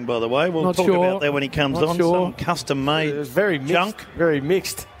wearing, by the way? We'll talk about that when he comes on. Some custom-made It was very mixed. junk. Very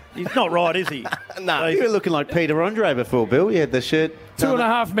mixed. He's not right, is he? No, you were looking like Peter Andre before, Bill. You had the shirt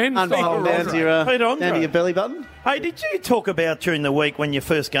 2.5 men. down to your belly button. Hey, did you talk about during the week when your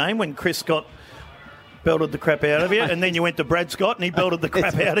first game, when Chris Scott belted the crap out of you, and then you went to Brad Scott and he belted the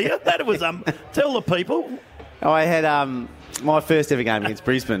crap out of you? That was, tell the people. I had my first ever game against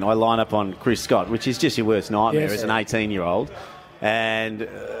Brisbane. I line up on Chris Scott, which is just your worst nightmare as an 18-year-old. And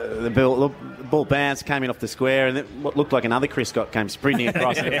the ball bounced, came in off the square, and what looked like another Chris Scott came sprinting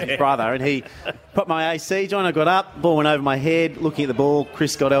across it with his brother, and he put my AC joint. I got up, ball went over my head, looking at the ball.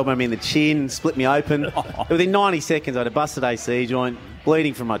 Chris Scott elbowed me in the chin, split me open. Within 90 seconds, I had a busted AC joint,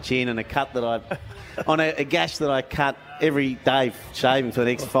 bleeding from my chin, and a cut that a gash that I cut every day shaving for the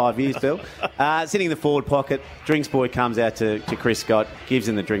next 5 years, Bill. Sitting in the forward pocket, drinks boy comes out to Chris Scott, gives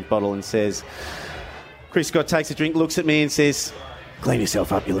him the drink bottle and says, Chris Scott takes a drink, looks at me and says, "Clean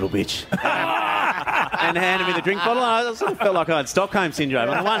yourself up, you little bitch." And handed me the drink bottle. I sort of felt like I had Stockholm syndrome.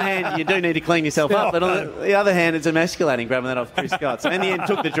 On the one hand, you do need to clean yourself up, but on the other hand, it's emasculating grabbing that off Chris Scott. So in the end,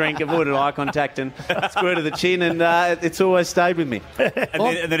 took the drink, avoided eye contact, and squirted the chin, and it's always stayed with me.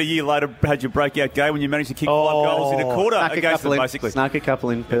 And then a year later, had your breakout game when you managed to kick 5 goals in a quarter against them, basically. Snuck a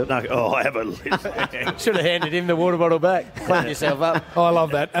couple in. I have a list. Should have handed him the water bottle back. Clean yourself up. Oh, I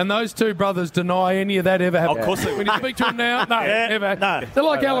love that. And those two brothers deny any of that ever happened. Of course they When you speak to them now, never. No. They're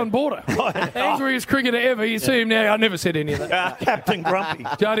like Alan Border. Angriest cricketer ever. You see him now, I never said any of that. Captain Grumpy.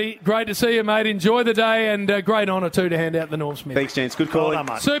 Juddy, great to see you, mate. Enjoy the day, and great honour, too, to hand out the Norm Smith. Thanks, gents. Good call.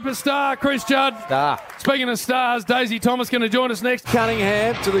 Superstar Chris Judd. Star. Speaking of stars, Daisy Thomas going to join us next.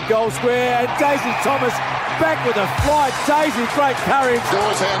 Cunningham to the goal square, and Daisy Thomas back with a flight. Daisy, great courage.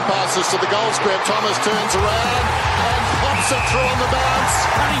 Dawes hand passes to the goal square. Thomas turns around and pops it through on the bounce.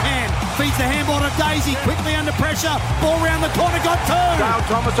 Cunningham feeds the handball to Daisy, quickly under pressure. Ball round the corner, got two. Dale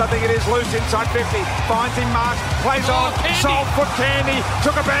Thomas, I think it is, loose inside 50. Finds him, marks, plays on, sold foot Candy,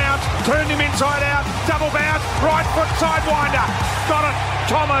 took a bounce, turned him inside out, double bounce, right foot sidewinder. Got it,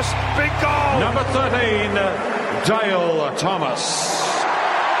 Thomas, big goal. Number 13, Dale Thomas.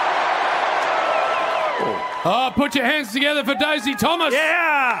 Oh, put your hands together for Daisy Thomas.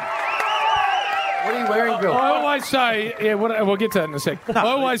 Yeah! What are you wearing, Bill? I always say, we'll get to that in a sec. I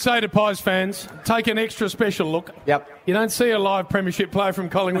always say to Pies fans, take an extra special look. Yep. You don't see a live premiership player from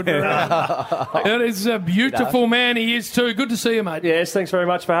Collingwood very often. It is a beautiful man he is too. Good to see you, mate. Yes, thanks very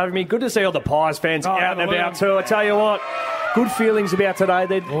much for having me. Good to see all the Pies fans out and about too. I tell you what, good feelings about today.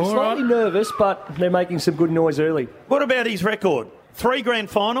 They're slightly nervous, but they're making some good noise early. What about his record? 3 grand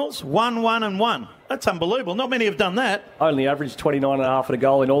finals, 1, 1 and 1. That's unbelievable. Not many have done that. Only averaged 29.5 at a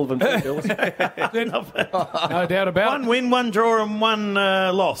goal in all of them, too, Bills. No doubt about it. 1 win, 1 draw and 1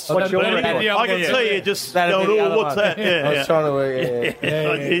 loss. What's your record? I can see you just going, what's that? I was trying to work,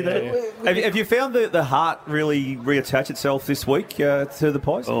 I hear that. Have you found the heart really reattach itself this week to the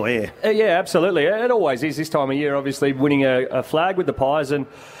Pies? Oh, yeah. Yeah, absolutely. It always is this time of year, obviously, winning a flag with the Pies. And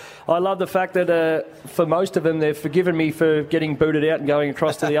I love the fact that for most of them, they've forgiven me for getting booted out and going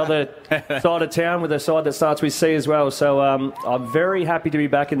across to the other side of town with a side that starts with C as well. So I'm very happy to be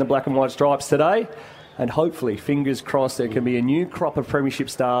back in the black and white stripes today. And hopefully, fingers crossed, there can be a new crop of premiership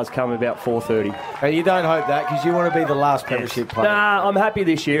stars come about 4:30. And you don't hope that because you want to be the last premiership player. Nah, I'm happy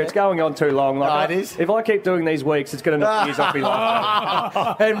this year. It's going on too long. It is. If I keep doing these weeks, it's going to knock years off me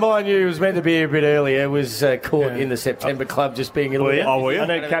life. And mind you, it was meant to be a bit earlier. It was caught in the September Club just being a little bit... I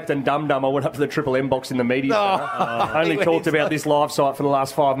know Captain Dum Dum. I went up to the Triple M box in the media. Only talked about this live site for the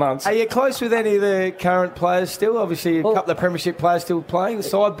last 5 months. Are you close with any of the current players still? Obviously, a couple of premiership players still playing. The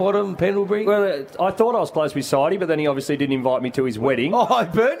side bottom, Pendlebury. Well, I thought I was close with Sidey, but then he obviously didn't invite me to his wedding. Oh, I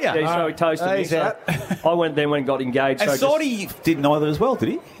burnt you. Yeah, so he toasted me. So I went and got engaged. And Sidey didn't either as well, did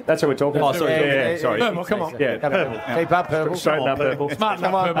he? That's what we're talking about. Sorry. Purple, come on. Yeah, Purple. Keep up, Purple. Straighten up, Purple. Smart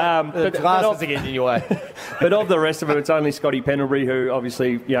enough, Purple. But glasses are getting in your way. But of the rest of them, it's only Scotty Pendlebury who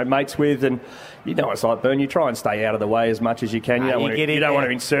obviously mates with, and you know it's like, Burn, you try and stay out of the way as much as you can. You don't want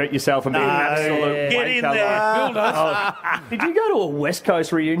to insert yourself and be an absolute get in there. Did you go to a West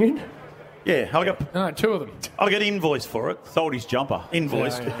Coast reunion? Yeah, I got 2 of them. I got invoiced for it. Sold his jumper.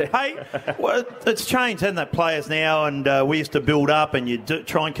 Invoiced. Hey, well, it's changed, hasn't it? Players now, and we used to build up, and you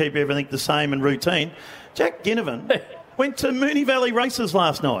try and keep everything the same and routine. Jack Ginnivan went to Moonee Valley races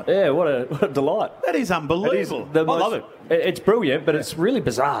last night. Yeah, what a delight. That is unbelievable. I love it. It's brilliant, but it's really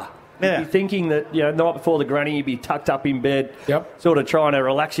bizarre. Yeah. You'd be thinking that the night before the granny, you'd be tucked up in bed, sort of trying to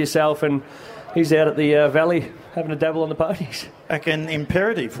relax yourself, and he's out at the valley having a dabble on the ponies. Back in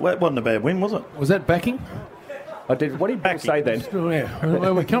Imperative. Well, it wasn't a bad win, was it? Was that backing? I did. What did Bill say then?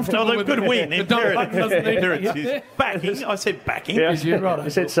 Well, we're comfortable. No, good win. The dump button doesn't need There it. it is. Backing. I said backing. Yeah, Yes, you're right. I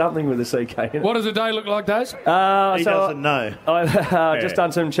said something with a CK in it. What does a day look like, Daz? He doesn't know. I've just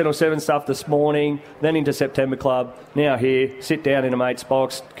done some Channel 7 stuff this morning, then into September Club, now here, sit down in a mate's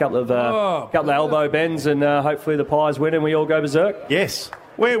box, couple of elbow bends, and hopefully the Pies win and we all go berserk. Yes.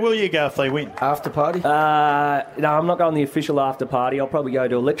 Where will you go if they win? After party? No, I'm not going the official after party. I'll probably go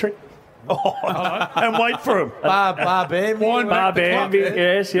to Electric. And wait for him. Bar Bambi. Bar Bambi,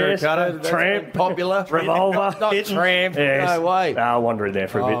 yes. Tramp. Popular. Revolver. Not Tramp. Yes. No way. I'll wander in there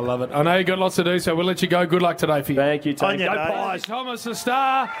for a bit. I love it. I know you've got lots to do, so we'll let you go. Good luck today for you. Thank you, Tony. On your Go day. Pies. Thomas a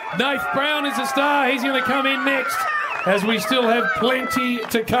star. Nath Brown is a star. He's going to come in next, as we still have plenty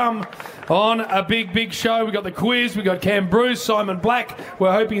to come on a big show. We've got the quiz, we've got Cam Bruce, Simon Black.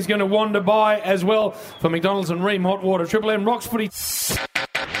 We're hoping he's going to wander by as well for McDonald's and Ream Hot Water. Triple M Rocks Footy.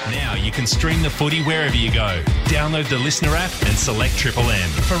 Now you can stream the footy wherever you go. Download the Listener app and select Triple M.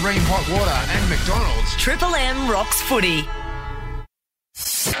 For Ream Hot Water and McDonald's. Triple M Rocks Footy.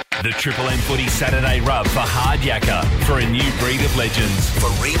 The Triple M Footy Saturday Rub for Hard Yakka for a new breed of legends. For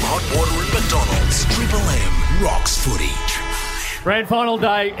Ream Hot Water and McDonald's. Triple M rocks footy. Grand final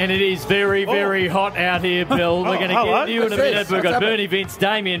day, and it is very, very hot out here, Bill. We're going to get you in a minute. We've got Bernie Vince,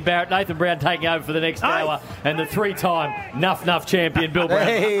 Damien Barrett, Nathan Brown taking over for the next hour, and the three-time Nuff champion, Bill Brown.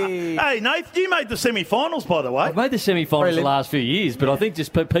 Hey, Nath, you made the semi-finals, by the way. I've made the semi-finals the last few years, but I think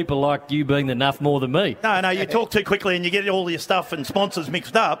just people like you being the Nuff more than me. No, you talk too quickly and you get all your stuff and sponsors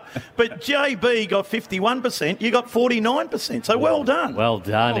mixed up. But JB got 51%, you got 49%, so well done. Well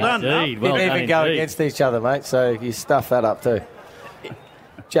done, indeed. You didn't even go against each other, mate, so you stuff that up too.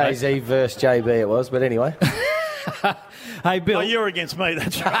 Jay-Z versus JB it was, but anyway. Hey, Bill. Oh, you're against me,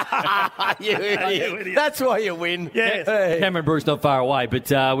 that's right. You idiot. That's why you win. Yes. Cameron Bruce not far away,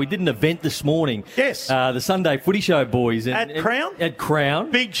 but we did an event this morning. Yes. The Sunday Footy Show boys. At Crown? At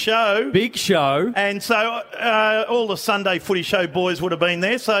Crown. Big show. And so all the Sunday Footy Show boys would have been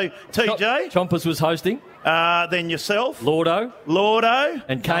there. So TJ. Chompers was hosting. Then yourself. Lordo.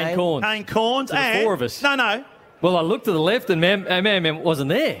 And Kane Corns. Kane Corns. So the four of us. No. Well, I looked to the left and man wasn't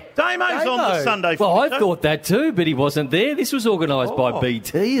there. Damo's on the Sunday Footy Well, I Show. thought that too, but he wasn't there. This was organised by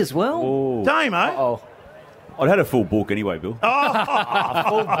BT as well. Damo? I'd had a full book anyway, Bill.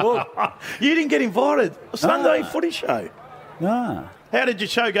 Full book. You didn't get invited. Sunday Footy Show. Nah. How did your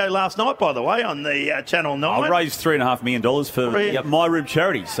show go last night, by the way, on the Channel 9? I raised $3.5 million for My Room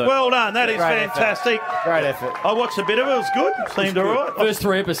charity. So well done. That is fantastic. Great effort. I watched a bit of it. It was good. Seemed all right. First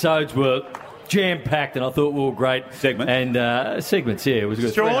three episodes were jam-packed, and I thought we were great. Segment. And segments, yeah. It was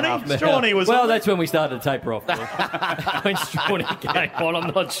good. Strawny was well, on that's when we started to taper off. When Strawny came on,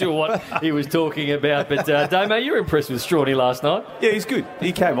 I'm not sure what he was talking about. But, Damo, you were impressed with Strawny last night. Yeah, he's good.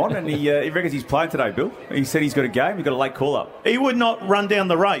 He came on and he reckons he's playing today, Bill. He said he's got a game. He got a late call-up. He would not run down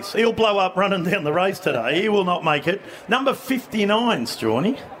the race. He'll blow up running down the race today. He will not make it. Number 59,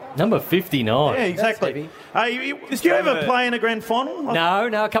 Strawny. Number 59. Yeah, exactly. Did you ever play in a grand final? No,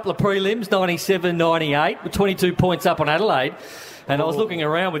 a couple of prelims, 97, 98, with 22 points up on Adelaide. And I was looking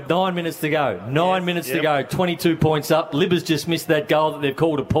around with 9 minutes to go. 9 minutes to go, 22 points up. Libbers just missed that goal that they've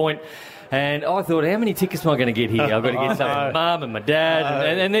called a point. And I thought, how many tickets am I going to get here? I've got to get some for Mum and my dad.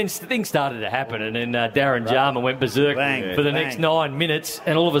 And then things started to happen. And then Darren Jarman went berserk for the next 9 minutes.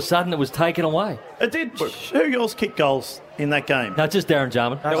 And all of a sudden, it was taken away. It did. Who yours kicked goals in that game? No, just Darren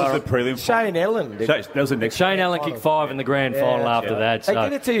Jarman. That was the prelim. Shane Allen did. That was the next. Shane Allen kicked 5 in the grand final after that. They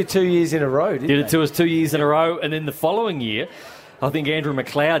did it to you 2 years in a row, didn't they? Did it to us 2 years in a row. And then the following year, I think Andrew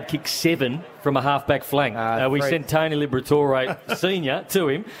McLeod kicked 7 from a half-back flank. We sent Tony Liberatore Senior to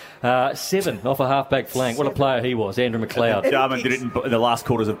him. 7 off a half-back flank. What a player he was, Andrew McLeod. Jarman did it in the last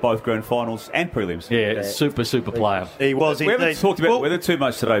quarters of both grand finals and prelims. Yeah, super player. He was. We haven't talked about the weather too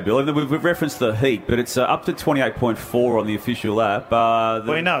much today, Bill. We've referenced the heat, but it's up to 28.4 on the official app.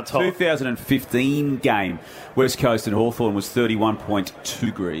 We know it's hot. 2015 game, West Coast and Hawthorn was 31.2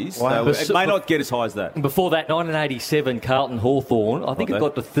 degrees. Wow. So it may not get as high as that. Before that, 1987 Carlton Hawthorn, I think it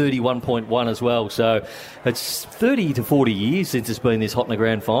got to 31.1 as well. So it's 30 to 40 years since it's been this hot in the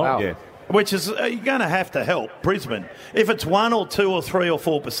grand final. Wow. Yeah. Which is you're going to have to help Brisbane. If it's 1 or 2 or 3 or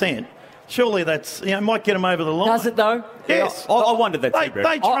 4%, surely that's might get them over the line. Does it though? Yes. I wondered that too,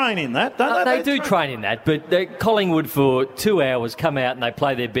 They train in that, don't they? They do train in that, but Collingwood for 2 hours come out and they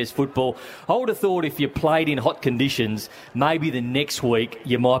play their best football. I would have thought if you played in hot conditions, maybe the next week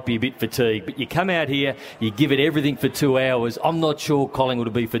you might be a bit fatigued. But you come out here, you give it everything for 2 hours. I'm not sure Collingwood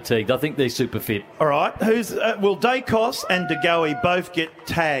will be fatigued. I think they're super fit. All right. Will Dacos and De Goey both get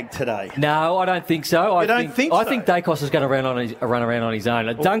tagged today? No, I don't think so. I think so? Dacos is going to run around on his own.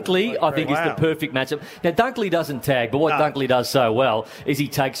 Dunkley, I think think it's the perfect matchup. Now, Dunkley doesn't tag, but what Dunkley does so well is he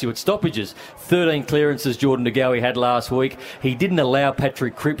takes you at stoppages. 13 clearances Jordan De Goey had last week. He didn't allow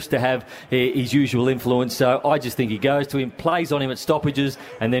Patrick Cripps to have his usual influence, so I just think he goes to him, plays on him at stoppages,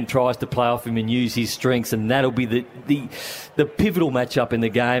 and then tries to play off him and use his strengths, and that'll be the pivotal matchup in the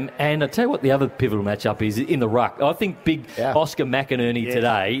game. And I'll tell you what the other pivotal matchup is in the ruck. I think big Oscar McInerney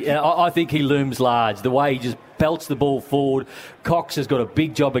today, I think he looms large. The way he just belts the ball forward. Cox has got a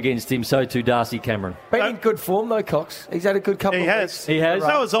big job against him, so too Darcy Cameron. Been in good form though, Cox. He's had a good couple of weeks. He has.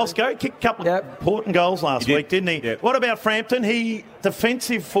 So has Oscar. Kicked a couple of important goals last week, didn't he? Yep. What about Frampton? He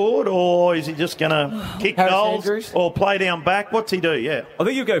defensive forward, or is he just going to kick goals or play down back? What's he do? Yeah. I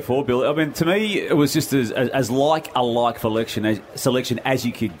think you go forward, Bill. I mean, to me, it was just as like a like selection as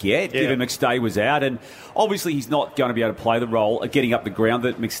you could get, given McStay was out. And obviously he's not going to be able to play the role of getting up the ground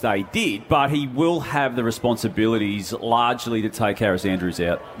that McStay did, but he will have the responsibilities largely to take Harris Andrews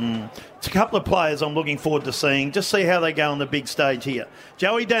out. It's a couple of players I'm looking forward to seeing. Just see how they go on the big stage here.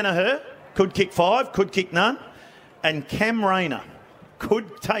 Joey Danaher could kick 5, could kick none. And Cam Rayner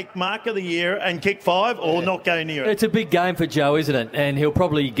could take Mark of the Year and kick 5 or not go near it. It's a big game for Joe, isn't it? And he'll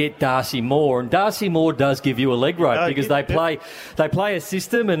probably get Darcy Moore. And Darcy Moore does give you a leg rope because they play a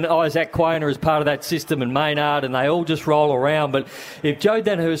system, and Isaac Quainer is part of that system, and Maynard, and they all just roll around. But if Joe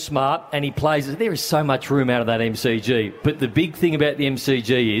Danaher's smart and he plays, there is so much room out of that MCG. But the big thing about the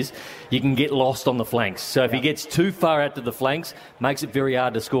MCG is you can get lost on the flanks. So if he gets too far out to the flanks, makes it very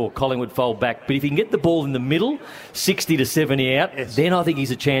hard to score. Collingwood fold back. But if he can get the ball in the middle, 60 to 70 out, then I think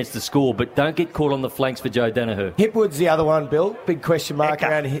he's a chance to score. But don't get caught on the flanks for Joe Danaher. Hipwood's the other one, Bill. Big question mark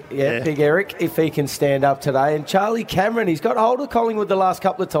around Big Eric, if he can stand up today. And Charlie Cameron, he's got hold of Collingwood the last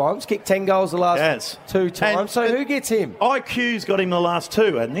couple of times, kicked 10 goals the last 2 times. And so who gets him? IQ's got him the last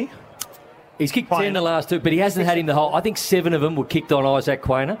 2, hasn't he? He's kicked 10 the last 2, but he hasn't had him the whole. I think 7 of them were kicked on Isaac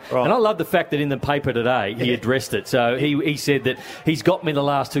Quainer. Right. And I love the fact that in the paper today he addressed it. So he said that he's got me the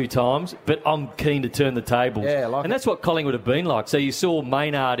last 2 times, but I'm keen to turn the tables. And that's what Collingwood have been like. So you saw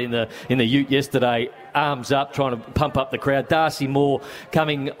Maynard in the ute yesterday, arms up, trying to pump up the crowd. Darcy Moore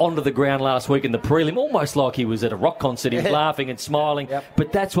coming onto the ground last week in the prelim, almost like he was at a rock concert. He was laughing and smiling.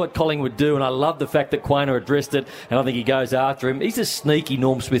 But that's what Collingwood do, and I love the fact that Quainer addressed it, and I think he goes after him. He's a sneaky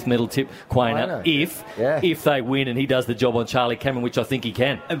Norm Smith medal tip, Quainer, if they win and he does the job on Charlie Cameron, which I think he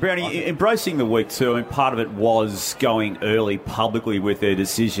can. And Brownie, embracing the week too, I mean, part of it was going early publicly with their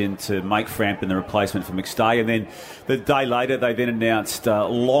decision to make Frampton the replacement for McStay, and then the day later they then announced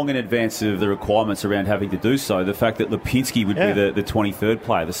long in advance of the requirements around having to do so, the fact that Lipinski would be the 23rd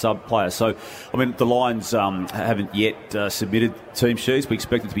player, the sub player. So, I mean, the Lions haven't yet submitted team sheets. We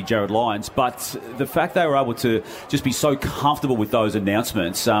expect it to be Jared Lyons, but the fact they were able to just be so comfortable with those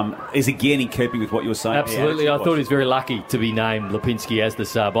announcements is again in keeping with what you were saying. Absolutely, I thought he was very lucky to be named Lipinski as the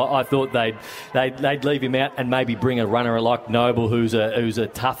sub. I thought they'd leave him out and maybe bring a runner like Noble, who's a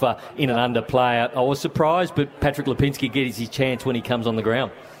tougher in and under player. I was surprised, but Patrick Lipinski gets his chance when he comes on the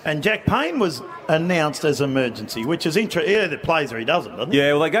ground. And Jack Payne was announced as emergency, which is interesting. Either plays or he doesn't he?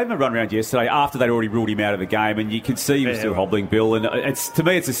 Yeah, well, they gave him a run around yesterday after they'd already ruled him out of the game, and you could see he was still hobbling, Bill. And to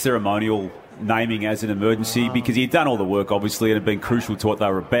me, it's a ceremonial naming as an emergency because he had done all the work, obviously, and had been crucial to what they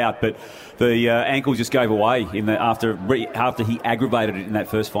were about. But the ankle just gave away after he aggravated it in that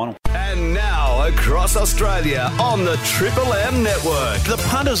first final. And now across Australia on the Triple M network. The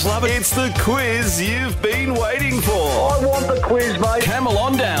punters love it. It's the quiz you've been waiting for. I want the quiz, mate. Camel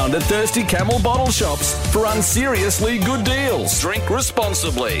on down to Thirsty Camel bottle shops for unseriously good deals. Drink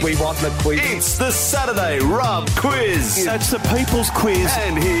responsibly. We want the quiz. It's the Saturday Rub Quiz. It's the people's quiz.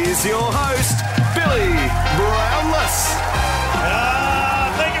 And here's your host, Billy Brownless.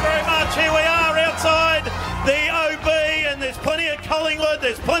 Thank you very much. Here we are outside the OB, and there's plenty of Collingwood,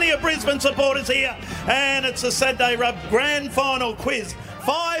 there's plenty of Brisbane supporters here, and it's the Saturday Rub Grand Final Quiz.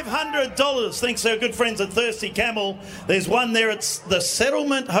 $500 thanks to our good friends at Thirsty Camel. There's one there at the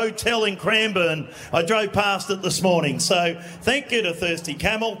Settlement Hotel in Cranbourne. I drove past it this morning, so thank you to Thirsty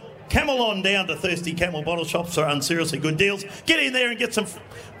Camel. Camel on down to Thirsty Camel bottle shops for unseriously good deals. Get in there and get some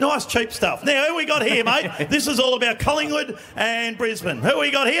nice cheap stuff. Now, who we got here, mate? This is all about Collingwood and Brisbane. Who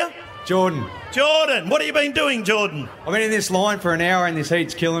we got here? Jordan. Jordan, what have you been doing, Jordan? I've been in this line for an hour and this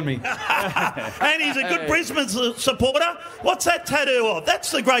heat's killing me. And he's a good Brisbane supporter. What's that tattoo of? That's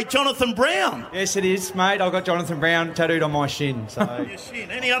the great Jonathan Brown. Yes, it is, mate. I've got Jonathan Brown tattooed on my shin. So. Your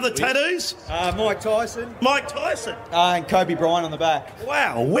shin. Any other tattoos? Mike Tyson. Mike Tyson. And Kobe Bryant on the back.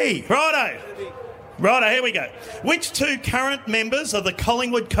 Wow, Righto, here we go. Which 2 current members of the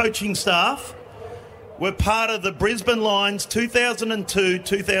Collingwood coaching staff were part of the Brisbane Lions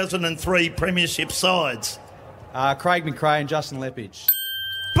 2002-2003 premiership sides? Craig McRae and Justin Leppage.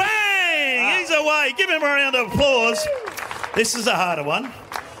 Bang! away. Give him a round of applause. This is a harder one.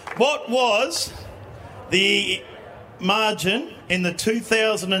 What was the margin in the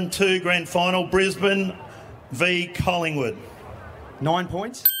 2002 grand final, Brisbane v Collingwood? 9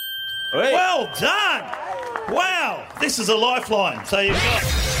 points. Hey. Well done. Wow. This is a lifeline. So you've got...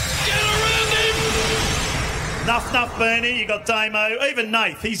 Get around him. Nuff, Bernie. You got Damo. Even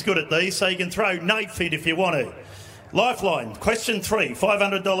Nath. He's good at these, so you can throw Nath in if you want to. Lifeline. Question 3.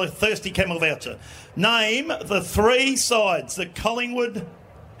 $500 Thirsty Camel voucher. Name the 3 sides that Collingwood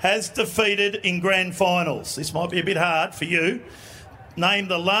has defeated in grand finals. This might be a bit hard for you. Name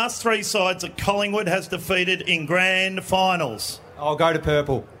the last 3 sides that Collingwood has defeated in grand finals. I'll go to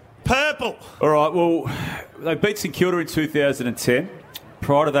purple. Purple. All right, well, they beat St Kilda in 2010.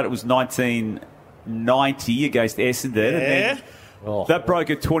 Prior to that, it was 1990 against Essendon. Yeah. And then that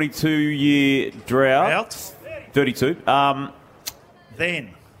broke a 22-year drought. 32. Then.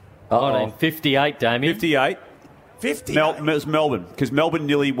 1958, Damien. 58. 50. It was Melbourne, because Melbourne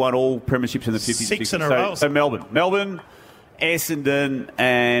nearly won all premierships in the 50s. 6 in a row. So Melbourne, Essendon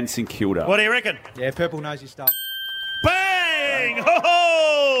and St Kilda. What do you reckon? Yeah, purple knows your stuff. Bang!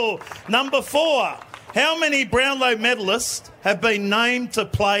 Oh! Number 4. How many Brownlow medalists have been named to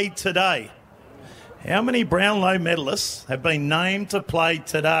play today? How many Brownlow medalists have been named to play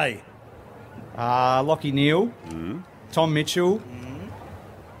today? Lockie Neal, Tom Mitchell.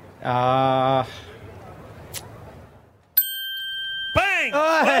 Bang!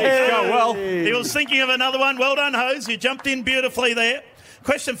 Hey, go well. He was thinking of another one. Well done, Hose. You jumped in beautifully there.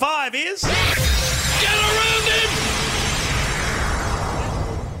 Question 5 is... Get around him!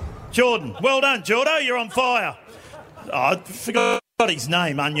 Jordan. Well done, Jordo. You're on fire. Oh, I forgot his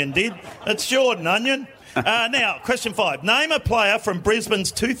name, Onion did. It's Jordan, Onion. Now, question 5. Name a player from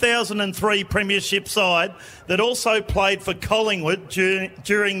Brisbane's 2003 premiership side that also played for Collingwood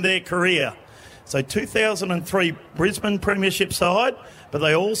during their career. So 2003 Brisbane premiership side, but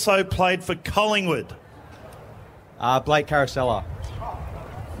they also played for Collingwood. Blake Caracella.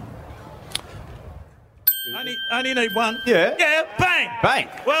 Only need one. Yeah. Yeah, bang. Bang.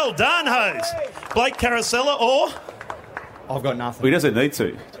 Well done, Hose. Blake Caracella or... I've got nothing. Well, he doesn't need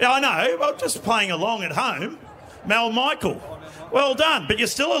to. Yeah, I know. Well, just playing along at home. Mal Michael. Well done, but you're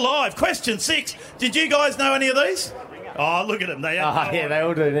still alive. Question 6. Did you guys know any of these? Oh, look at them. They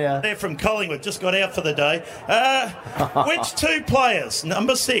all do now. They're from Collingwood. Just got out for the day. Which 2 players,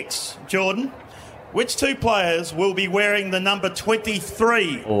 number 6, Jordan, which 2 players will be wearing the number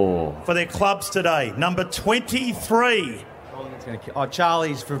 23 for their clubs today? Number 23.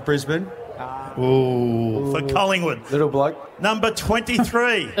 Charlie's for Brisbane. For Collingwood. Little bloke. Number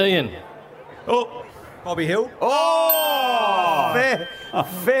 23. Ian. Oh. Bobby Hill. Oh!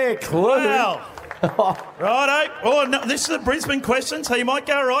 Fair clue. Wow. Righto. Oh, no, this is a Brisbane question, so you might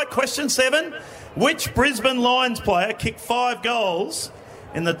go right. Question 7. Which Brisbane Lions player kicked 5 goals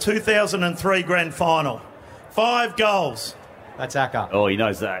in the 2003 grand final? 5 goals. That's Acker. Oh, he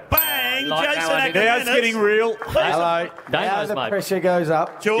knows that. Bang! Like Jason that Acker. Now it's getting real. Hello. Now the pressure goes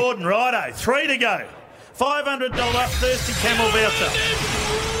up. Jordan, righto. 3 to go. $500 Thirsty Camel voucher.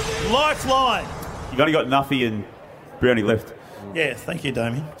 Lifeline. You've only got Nuffy and Brownie left. Yeah, thank you,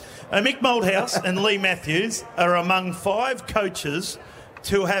 Damien. Mick Malthouse and Lee Matthews are among 5 coaches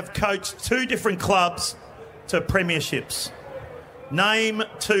to have coached 2 different clubs to premierships. Name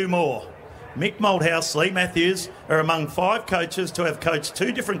 2 more. Mick Malthouse, Lee Matthews are among 5 coaches to have coached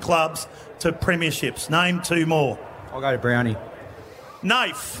 2 different clubs to premierships. Name 2 more. I'll go to Brownie.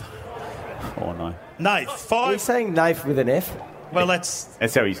 Nath. Oh, no. Nath. 5. Are you saying Nath with an F? Well, that's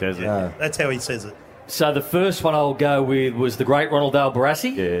how he says it. That's how he says it. So the first one I'll go with was the great Ronald Dale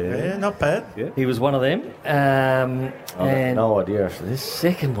Barassi. Yeah, not bad. Yeah. He was one of them. I've And no idea. the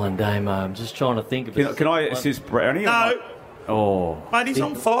second one, Damo, I'm just trying to think of it. Can I assist Brownie? No. Oh. Mate, he's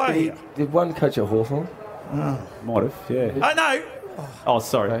on fire here. Did one coach at Hawthorn? Might have, yeah. I know. Oh,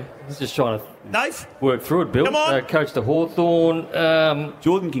 sorry. I was just trying to Nath. work through it, Bill. Come on. Coach to Hawthorn.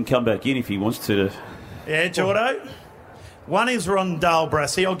 Jordan can come back in if he wants to. Yeah, Jordo. One is Rondale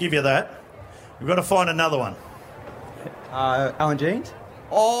Brassy. I'll give you that. We've got to find another one. Alan Jeans.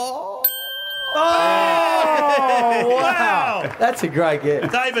 Oh, wow. That's a great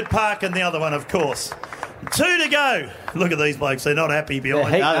get. David Park and the other one, of course. 2 to go. Look at these blokes. They're not happy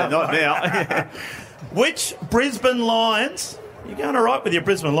behind. No, they're not now. Which Brisbane Lions, you're going all right with your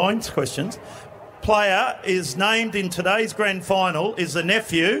Brisbane Lions questions, player is named in today's grand final is the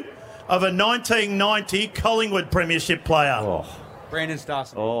nephew of a 1990 Collingwood premiership player? Brandon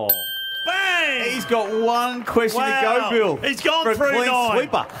Starson. Oh. Bang! He's got one question to go, Bill. He's gone for a through clean 9.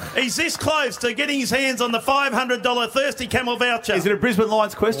 sweeper. He's this close to getting his hands on the $500 Thirsty Camel voucher. Is it a Brisbane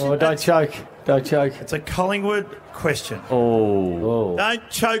Lions question? Oh, don't choke. Don't choke. It's a Collingwood question. Oh. Don't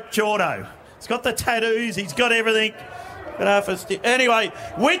choke Jordo. He's got the tattoos. He's got everything. Anyway,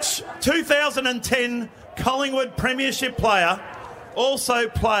 which 2010 Collingwood Premiership player also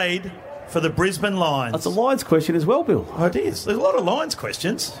played for the Brisbane Lions? That's a Lions question as well, Bill. Oh, it is. There's a lot of Lions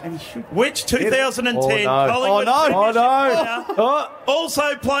questions. Which 2010 Collingwood Premiership player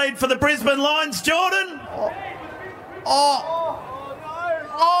also played for the Brisbane Lions? Jordan?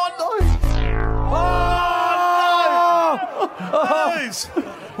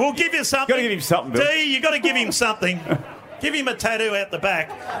 We'll give you something. Got to give him something, Bill. D, you got to give him something. Give him a tattoo out the back.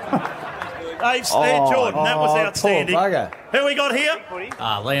 Jordan, that was outstanding. Who we got here?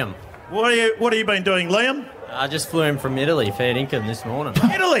 Liam. What have you been doing, Liam? I just flew in from Italy, fair income this morning.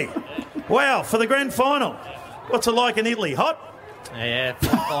 Italy? Wow, for the grand final. What's it like in Italy? Hot? Yeah,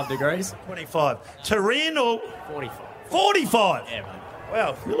 45 degrees. 25. Turin or? 45. 45? Yeah, mate.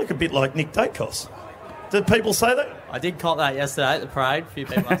 Wow, you look a bit like Nick Dacos. Did people say that? I did cop that yesterday at the parade. A few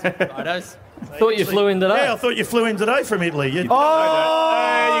people asked for photos. Thought you flew in today. Yeah, I thought you flew in today from Italy. You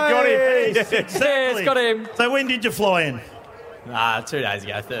got him. Exactly. Yes, got him. So when did you fly in? 2 days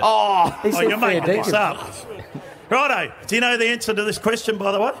ago. Thursday. You're making this up. Righto. Do you know the answer to this question,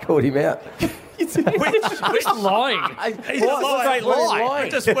 by the way? Called him out. He's lying. He's a liar. I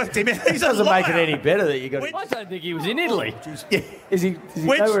just worked him out. He doesn't make it any better that you got. I don't think he was in Italy. Is he know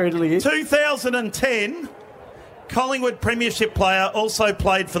where Italy is? 2010 Collingwood Premiership player also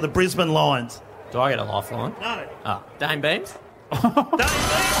played for the Brisbane Lions. Do I get a lifeline? No. Oh, Dane Beams?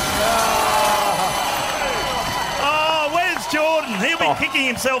 Where's Jordan? He'll be kicking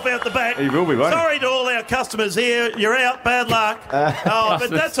himself out the back. He will be, won't he? Sorry to all our customers here. You're out. Bad luck. But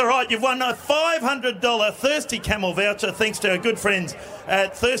that's all right. You've won a $500 Thirsty Camel voucher thanks to our good friends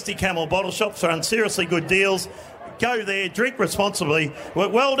at Thirsty Camel Bottle Shops for seriously good deals. Go there. Drink responsibly.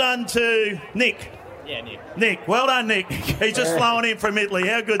 Well done to Nick. Yeah, Nick, well done, Nick. He's just flown in from Italy.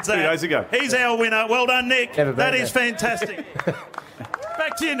 How good's that? 2 days ago. He's our winner. Well done, Nick. That is fantastic.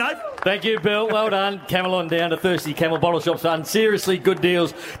 Back to you, Nate. Thank you, Bill. Well done. Camel on down to Thirsty Camel Bottle Shops on seriously good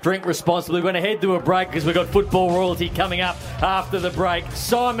deals. Drink responsibly. We're going to head to a break because we've got football royalty coming up after the break.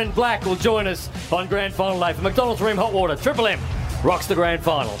 Simon Black will join us on Grand Final Day for McDonald's Ream Hot Water. Triple M rocks the Grand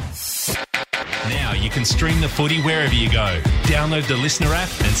Final. Now you can stream the footy wherever you go. Download the Listener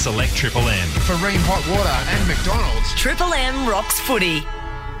app and select Triple M. For Ream Hot Water and McDonald's, Triple M rocks footy.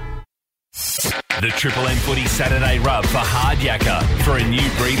 The Triple M Footy Saturday Rub for Hard Yakka for a new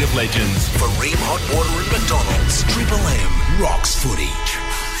breed of legends. for Ream Hot Water and McDonald's, Triple M rocks footy.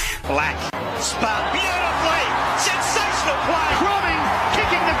 Black spun beautifully. Sensational play. Crumming,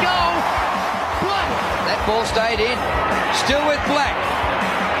 kicking the goal. Black. That ball stayed in. Still with Black.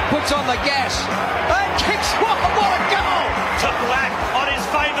 Puts on the gas. And kicks. What a goal! To Black on his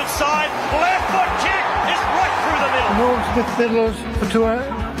favoured side. Left foot kick is right through the middle. Norm Smith Medalist for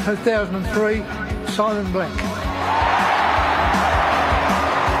 2003, Simon Black.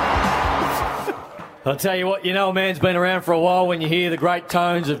 I'll tell you what, you know a man's been around for a while when you hear the great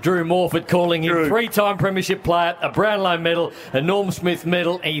tones of Drew Morford calling him three-time premiership player, a Brownlow medal, a Norm Smith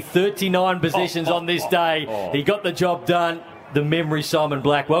medal, and 39 possessions on this day. He got the job done. The memory, Simon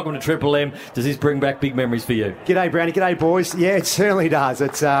Black. Welcome to Triple M. Does this bring back big memories for you? G'day, Brownie. G'day, boys. Yeah, it certainly does.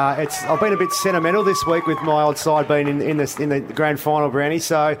 I've been a bit sentimental this week with my old side being in the grand final, Brownie.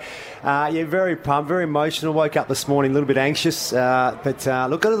 So, very pumped, very emotional. Woke up this morning a little bit anxious, but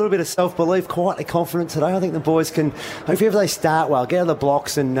look, got a little bit of self-belief, quietly confident today. I think the boys can, hopefully if they start well, get out of the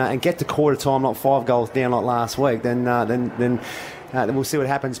blocks and get to quarter time, not 5 goals down like last week, then we'll see what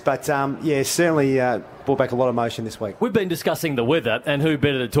happens. But, certainly brought back a lot of emotion this week. We've been discussing the weather, and who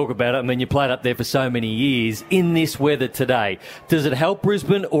better to talk about it? I mean, you played up there for so many years in this weather today. Does it help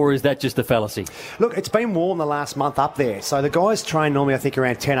Brisbane, or is that just a fallacy? Look, it's been warm the last month up there. So the guys train normally, I think,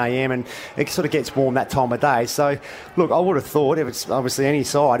 around 10 a.m, and it sort of gets warm that time of day. So, look, I would have thought if it's obviously any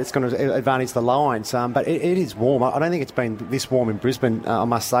side, it's going to advantage the Lions. But it is warm. I don't think it's been this warm in Brisbane, I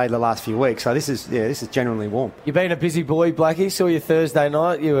must say, the last few weeks. So this is genuinely warm. You've been a busy boy, Blackie. Saw you Thursday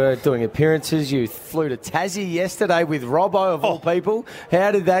night. You were doing appearances. You flew to Tassie yesterday with Robbo, of all people.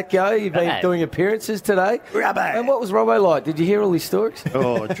 How did that go? You've been doing appearances today. Robbo. And what was Robbo like? Did you hear all his stories?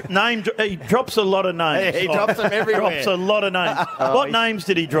 He drops a lot of names. He drops them everywhere. Drops a lot of names. What names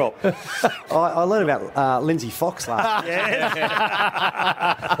did he drop? I learned about Lindsay Fox last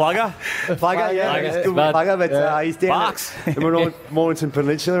Yeah. Plugger, yeah. He's good Plugger, but he's down at the Mornington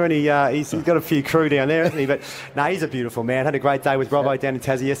Peninsula, and he's got a few crew down there, hasn't he? But no, he's a beautiful man. Had a great day day with Robbo down in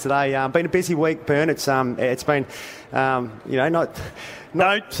Tassie yesterday. Been a busy week, Bern. It's been, not...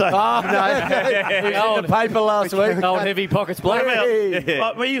 Don't say. The paper last week. Old heavy pockets bloke.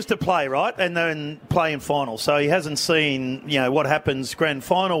 Like, we used to play, right, and then play in finals. So he hasn't seen, what happens grand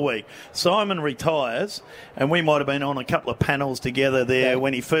final week. Simon retires, and we might have been on a couple of panels together there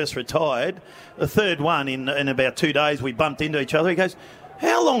when he first retired. The third one, in about 2 days, we bumped into each other. He goes,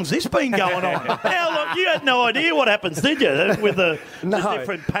 how long's this been going on? How long? You had no idea what happens, did you? With the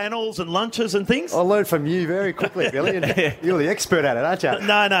different panels and lunches and things. I learned from you very quickly, Billy. And you're the expert at it, aren't you?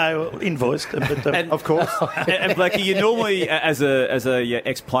 No, invoiced. But, of course. And Blackie, you normally, as a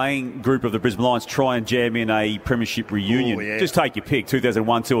ex-playing group of the Brisbane Lions, try and jam in a premiership reunion. Ooh, yeah. Just take your pick,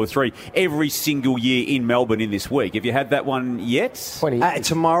 2001, 2 or 3, every single year in Melbourne in this week. Have you had that one yet?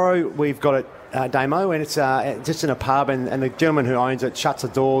 Tomorrow we've got it. Damo, and it's just in a pub, and the gentleman who owns it shuts the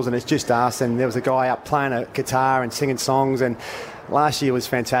doors, and it's just us, and there was a guy up playing a guitar and singing songs, and last year was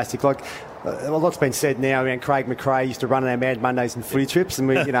fantastic. Like, a lot's been said now. Craig McRae used to run our Mad Mondays and footy trips, and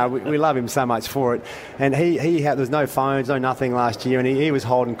we love him so much for it. And he had, there was no phones, no nothing last year, and he was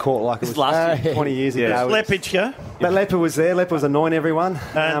holding court like it was last year, 20 years ago. Lepage, yeah? But Leper was there. Leper was annoying everyone.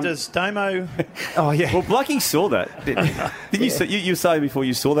 Does Damo... Oh, yeah. Well, Blackie saw that. Didn't you say before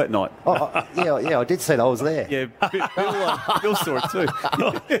you saw that night? Yeah, I did say that I was there. Yeah, Bill saw it too.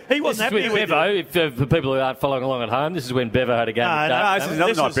 He wasn't happy with Bevo. For people who aren't following along at home, this is when Bevo had a game. No, this is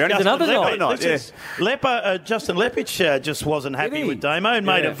another night, Brownie. It's another night. Justin Lepage just wasn't happy with Damo and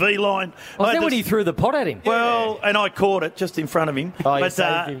made a V-line. Was that when he threw the pot at him? Well, and I caught it just in front of him. Oh,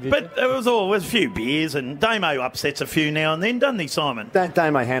 but it was a few beers, and Damo upsets a few now and then, doesn't he, Simon?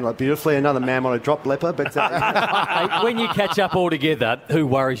 Damo handled it beautifully. Another man might have dropped Leper, but... Hey, when you catch up all together, who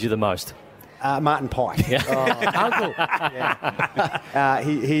worries you the most? Martin Pike. Uncle.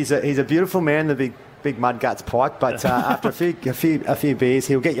 He's a beautiful man, the big mud guts Pike, but after a few beers,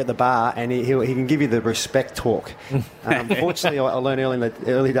 he'll get you at the bar, and he can give you the respect talk. Fortunately, I learned early in the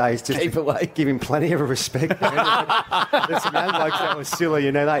early days just to give him plenty of respect. There's some young blokes that was silly,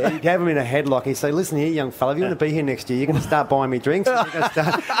 he'd have him in a headlock. He'd say, "Listen here, young fella, if you want to be here next year, you're going to start buying me drinks. And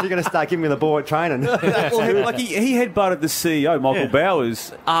you're going to start giving me the ball at training." Well, like he headbutted the CEO, Michael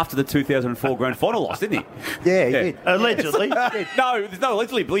Bowers, after the 2004 grand final loss, didn't he? Yeah, he did. Allegedly. No,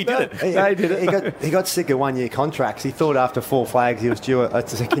 allegedly, but he did it. He did it. He got sick of 1 year contracts. He thought after 4 flags he was due a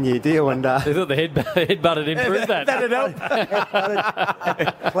second year deal, and they thought the headbutted improved that. That'd help.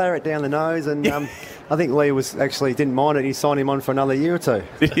 Flare it down the nose, and I think Lee didn't mind it. He signed him on for another year or two.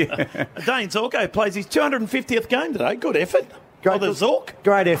 Dane Zorko plays his 250th game today. Good effort.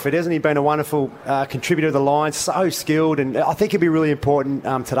 Great effort, hasn't he? Been a wonderful contributor to the Lions, so skilled, and I think it'll be really important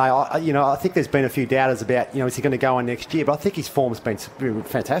today. I think there's been a few doubters about, is he going to go on next year? But I think his form's been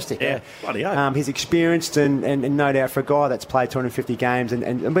fantastic. Yeah, bloody hell. He's experienced, and no doubt for a guy that's played 250 games,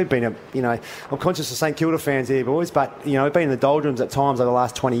 and we've been I'm conscious of St Kilda fans here, boys, but we've been in the doldrums at times over the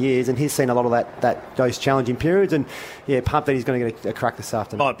last 20 years, and he's seen a lot of those challenging periods, and pumped that he's going to get a crack this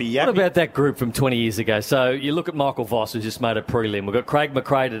afternoon. Might be What about that group from 20 years ago? So you look at Michael Voss, who just made a prelim. We've got Craig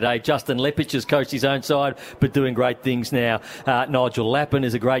McRae today. Justin Lepage has coached his own side, but doing great things now. Nigel Lappin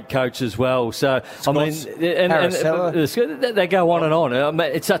is a great coach as well. So, they go on and on.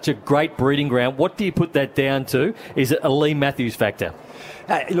 It's such a great breeding ground. What do you put that down to? Is it a Lee Matthews factor?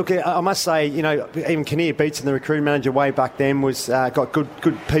 Look, I must say, even Kinnear Beatson, the recruiting manager way back then, was got good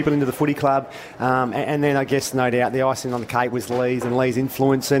people into the footy club, and then I guess no doubt the icing on the cake was Lee's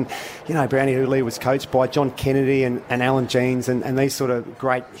influence, and Brownie, who Lee was coached by, John Kennedy and Alan Jeans, and these sort of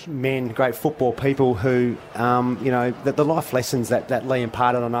great men, great football people who, the life lessons that Lee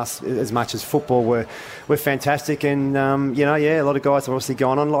imparted on us as much as football were fantastic, and a lot of guys have obviously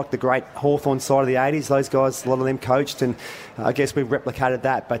gone on, like the great Hawthorn side of the 80s. Those guys, a lot of them coached, and I guess we've replicated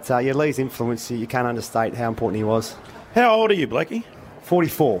that. But Lee's influence, you can't understate how important he was. How old are you, Blackie?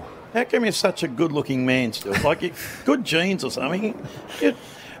 44. How come you're such a good-looking man still? Like, good genes or something?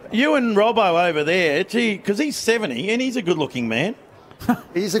 You and Robbo over there, because he's 70 and he's a good-looking man.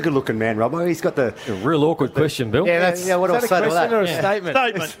 He's a good-looking man, Robbo. He's got a real awkward question, Bill. Yeah, what do I say to that? Or a statement?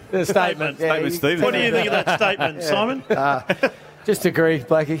 Statement. Statement, Stephen. What do you think of that statement, Simon? Just agree,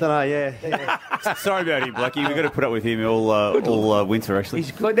 Blackie. Sorry about him, Blackie. We've got to put up with him all winter, actually.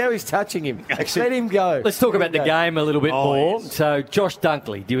 Now he's touching him. Let him go. Let's talk about the game a little bit more. Yes. So, Josh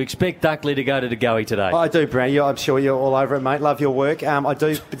Dunkley, do you expect Dunkley to go to De Goey today? I do, Brownie. I'm sure you're all over it, mate. Love your work. I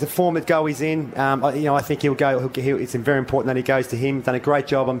do. The form that Goey's in, I think he'll go. It's very important that he goes to him. Done a great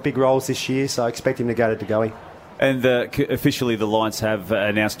job on big roles this year, so I expect him to go to De Goey. And officially the Lions have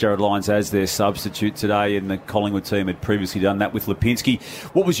announced Jared Lyons as their substitute today, and the Collingwood team had previously done that with Lipinski.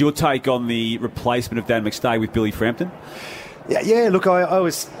 What was your take on the replacement of Dan McStay with Billy Frampton? Yeah, look, I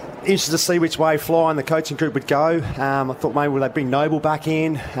was interested to see which way Fly and the coaching group would go. I thought maybe would they bring Noble back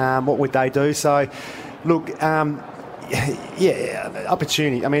in? What would they do? So, look,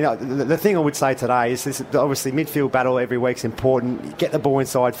 opportunity. I mean, the thing I would say today is this, obviously midfield battle every week's important. Get the ball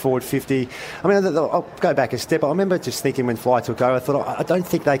inside forward 50. I mean, I'll go back a step. I remember just thinking when Fly took over, I thought, I don't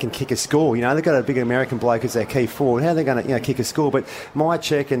think they can kick a score. You know, they've got a big American bloke as their key forward. How are they going to kick a score? But my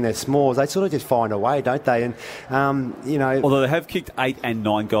check and their Smalls, they sort of just find a way, don't they? And, although they have kicked 8 and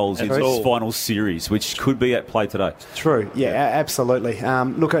 9 goals in this final series, which could be at play today. True, yeah. Absolutely.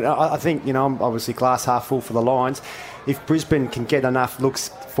 Look, I think, I'm obviously glass half full for the Lions. If Brisbane can get enough looks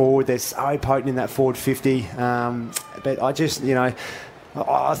forward, they're so potent in that forward 50. But I just,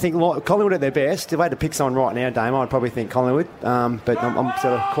 I think Collingwood at their best. If I had to pick someone right now, Dame, I'd probably think Collingwood. But I'm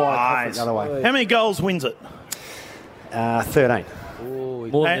sort of quite confident the other way. How many goals wins it? 13. More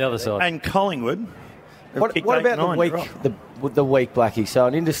than the other side. And Collingwood. What about the week, Blackie? So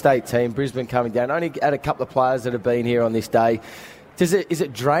an interstate team, Brisbane coming down. Only had a couple of players that have been here on this day. Is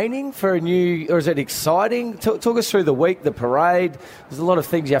it draining for a new, or is it exciting? Talk us through the week, the parade. There's a lot of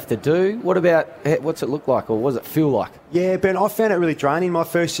things you have to do. What's it look like, or what does it feel like? Yeah, Ben, I found it really draining my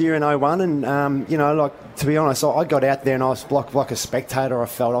first year in 01, and to be honest, I got out there and I was like a spectator. I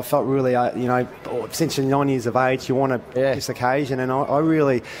felt really, since you're 9 years of age, you want this occasion, and I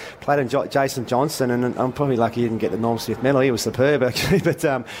really played in Jason Johnston, and I'm probably lucky he didn't get the Norm Smith medal. He was superb actually, but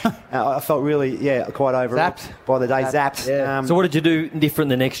I felt really, quite over by the day. Zapped. Yeah. So what did you do different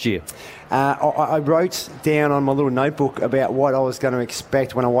the next year? I wrote down on my little notebook about what I was going to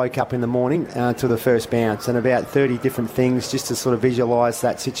expect when I woke up in the morning to the first bounce, and about 30 different things just to sort of visualise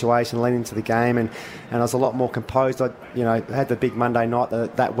that situation leading into the game, and I was a lot more composed. I had the big Monday night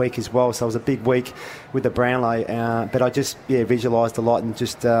that week as well, so it was a big week with the Brownlow, but I just visualised a lot and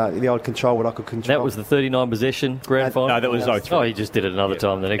just the old control what I could control. That was the 39 possession grand final? No, that was 03. Oh, you just did it another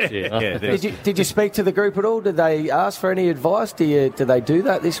time the next year. Yeah, did you speak to the group at all? Did they ask for any advice? Did they do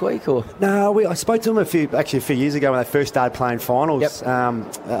that this week? Or no, I spoke to them a few years ago when they first started playing finals,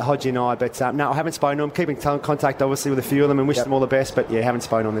 Hodgie and I, but no, I haven't spoken to them. Keeping contact obviously with a few of them and wish them all the best, but haven't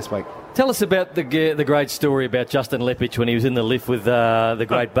spoken to them this week. Tell us about the great story about Justin Lepich when he was in the lift with the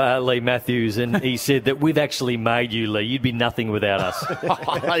great Lee Matthews, and he said that we've actually made you, Lee. You'd be nothing without us.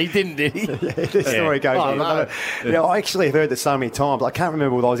 He didn't, did he? The story goes on. No. I actually have heard this so many times. I can't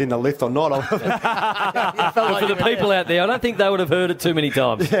remember whether I was in the lift or not. For the people out there, I don't think they would have heard it too many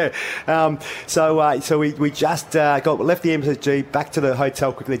times. Yeah. So we just left the MSG, back to the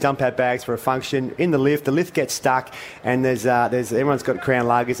hotel quickly, dump our bags for a function. In the lift gets stuck, and there's everyone's got Crown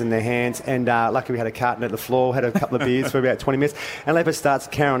Lagers in their hands, and luckily we had a carton at the floor, had a couple of beers for about 20 minutes, and Leopard starts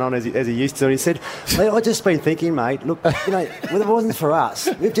carrying on as he used to, and he said, "Lee, I've just been thinking, mate, look, well, if it wasn't for us,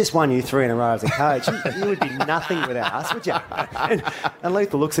 we've just won you 3 in a row as a coach. You would be nothing without us, would you?" And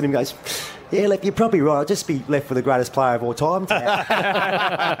Lethal looks at him and goes, "Yeah, Lep, you're probably right. I'll just be left with the greatest player of all time."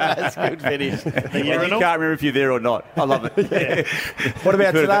 That's good finish. You can't remember if you're there or not. I love it. What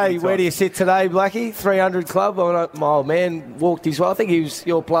about today? Where do you sit today, Blackie? 300 club. My old man walked his way. I think he was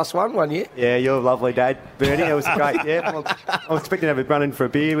your +1 one year. Yeah, you're lovely, Dad. Bernie, it was great. Yeah, I was expecting to have a run in for a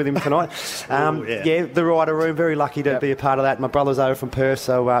beer with him tonight. The Rider Room, very lucky to be a part of that. My brother's over from Perth,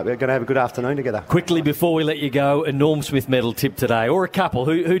 so we're going to have a good afternoon together. Quickly, before we let you go, a Norm Smith medal tip today, or a couple.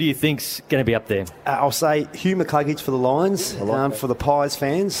 Who do you think's going to be up there? I'll say Hugh McCluggage for the Lions. For the Pies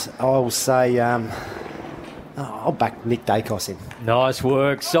fans, I'll say I'll back Nick Dacos in. Nice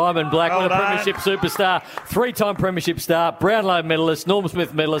work. Simon Blackwood, a premiership superstar, 3-time premiership star, Brownlow medalist, Norm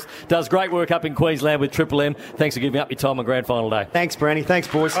Smith medalist, does great work up in Queensland with Triple M. Thanks for giving up your time on grand final day. Thanks, Brownie. Thanks,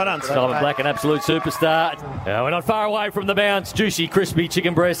 boys. Well done, Simon Black, an absolute superstar. We're not far away from the bounce. Juicy, crispy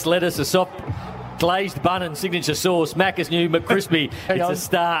chicken breast, lettuce, a soft glazed bun and signature sauce. Macca's new McCrispy. It's a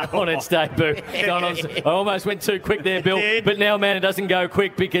star on its debut. I almost went too quick there, Bill. But now, man, it doesn't go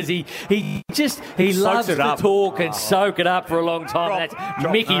quick because he loves to talk and soak it up for a long time.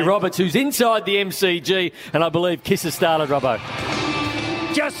 That's Mickey Roberts, who's inside the MCG, and I believe Kiss has started, Robbo.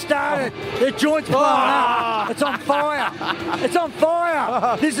 Just started. The joint's blowing up. It's on fire. It's on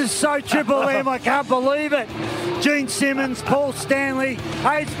fire. This is so Triple M. I can't believe it. Gene Simmons, Paul Stanley,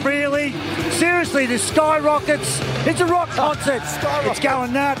 Ace Frehley. Seriously, the skyrockets. It's a rock concert. It's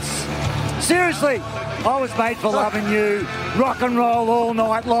going nuts. Seriously. I was made for loving you. Rock and roll all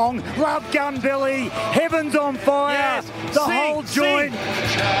night long. Love Gun Billy. Heaven's on fire. Yes. The whole joint.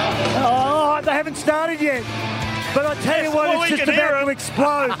 Oh, they haven't started yet. But I tell you what, it's just about to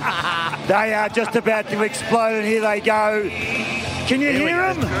explode. They are just about to explode, and here they go. Can you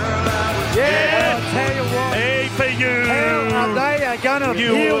hear them? Yeah. I'll tell you what. Hey, for you. They are going to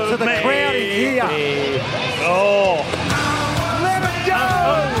appeal to the crowd in here. Oh.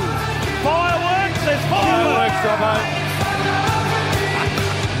 Fireworks! There's fireworks! Robbo.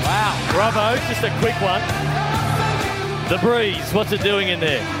 Wow. Robbo, just a quick one. The breeze, what's it doing in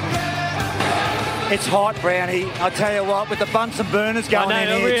there? It's hot, Brownie. I tell you what, with the Bunsen burners going in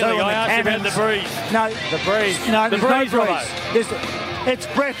here really, too. I asked you about the breeze. No, the breeze. No, the there's breeze, no Robbo. breeze. It's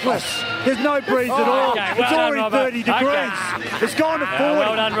breathless. There's no breeze at all. Okay, It's well already done, 30 Robbo. degrees. Okay. It's gone to 40.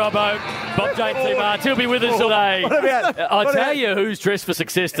 Well done, Robbo. Bob James Martin, he'll be with us today. I'll tell you who's dressed for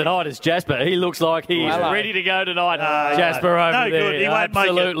success tonight is Jasper. He looks like he is ready to go tonight. Jasper over no there. good. He won't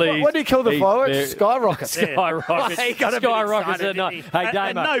Absolutely. make it. What do you call the fireworks? Skyrockets. Skyrockets. He got a bit Skyrockets excited, at night. didn't he? Hey, Damo.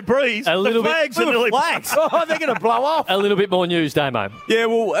 And no breeze. A little the bit- flags are nearly flags. Oh, they're going to blow off. A little bit more news, Damo. Yeah,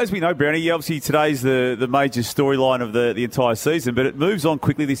 well, as we know, Brownie, obviously today's the major storyline of the entire season, but it moves on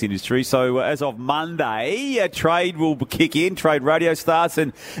quickly, this industry. So as of Monday, trade will kick in. Trade radio starts,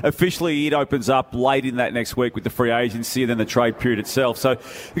 and officially it opens up late in that next week with the free agency and then the trade period itself. So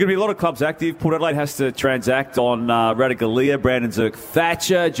there's going to be a lot of clubs active. Port Adelaide has to transact on Radaglia, Brandon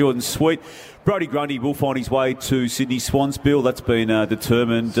Zerk-Thatcher, Jordan Sweet. Brodie Grundy will find his way to Sydney Swans. Bill, that's been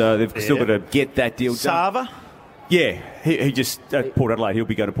determined. They've still got to get that deal done. Sava? Yeah, he just at Port Adelaide. He'll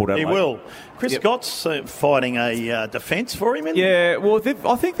be going to Port Adelaide. He will. Chris Scott's fighting a defence for him, isn't he? Yeah, well,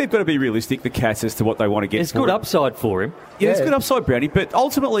 I think they've got to be realistic, the Cats, as to what they want to get. There's for good him. upside for him. Yeah, there's good upside, Brownie, but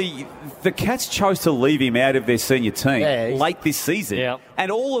ultimately the Cats chose to leave him out of their senior team late this season. Yeah.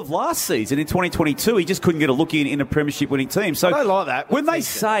 And all of last season in 2022, he just couldn't get a look in a premiership-winning team. So I don't like that. When they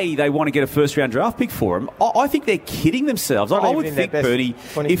say they want to get a first-round draft pick for him, I think they're kidding themselves. I would think, Bernie,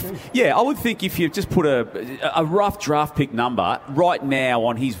 I would think if you just put a rough draft pick number right now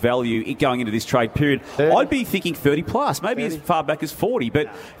on his value going into this trade period, 30. I'd be thinking 30 plus, maybe 30. As far back as 40. But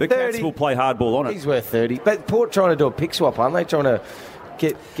the 30. Cats will play hardball on it. He's worth 30. But Port trying to do a pick swap, aren't they? Trying to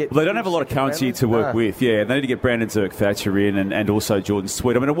get well, they don't have a lot of currency to work with. Yeah, they need to get Brandon Zerk-Thatcher in and also Jordan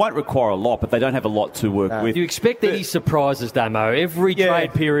Sweet. I mean, it won't require a lot, but they don't have a lot to work with. You expect any surprises, Damo? Every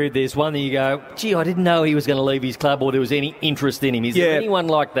trade period, there's one that you go, gee, I didn't know he was going to leave his club or there was any interest in him. Is there anyone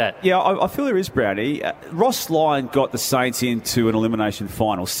like that? Yeah, I feel there is, Brownie. Ross Lyon got the Saints into an elimination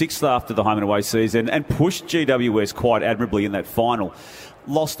final, 6th after the home and away season, and pushed GWS quite admirably in that final.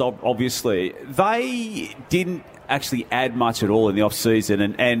 Lost, obviously. They didn't actually add much at all in the off-season,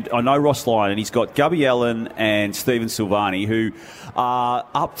 and I know Ross Lyon, and he's got Gubby Allen and Stephen Silvani, who are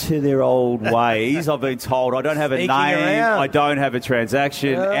up to their old ways. I've been told. I don't have a name. I don't have a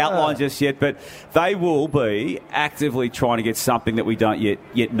transaction outlined just yet, but they will be actively trying to get something that we don't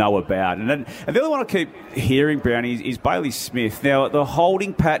yet know about. And the other one I keep hearing, Brownie, is Bailey Smith. Now, the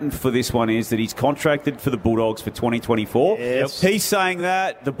holding pattern for this one is that he's contracted for the Bulldogs for 2024. Yes. He's saying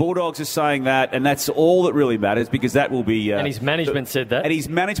that. The Bulldogs are saying that, and that's all that really matters, because that will be... and his management said that. And his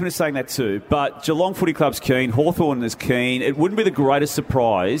management is saying that too. But Geelong Footy Club's keen. Hawthorn is keen. It wouldn't be the greatest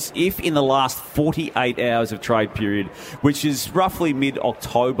surprise if in the last 48 hours of trade period, which is roughly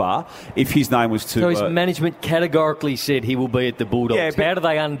mid-October, if his name was to... So his management categorically said he will be at the Bulldogs. How do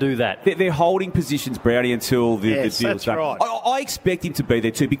they undo that? They're holding positions, Brownie, until the deal's done. Right. I expect him to be there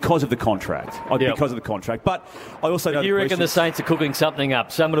too because of the contract. Because of the contract. But I also know... You reckon the Saints are cooking something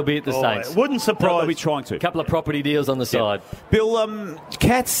up? Someone will be at the Saints. It wouldn't surprise... They'll be trying to. A couple of property deals on the side. Bill,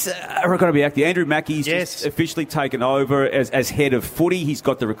 Cats are going to be active. Andrew Mackey's just officially taken over as head of footy. He's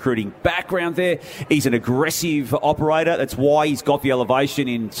got the recruiting background there. He's an aggressive operator. That's why he's got the elevation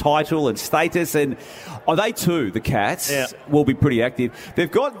in title and status. And they too, the Cats, will be pretty active.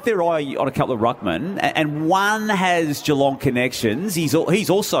 They've got their eye on a couple of ruckmen, and one has Geelong connections. He's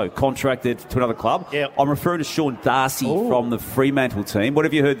also contracted to another club. I'm referring to Sean Darcy from the Fremantle team. What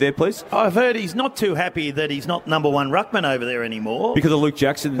have you heard there, please? I've heard he's not too happy that he's not number one ruckman over there anymore. Because of Luke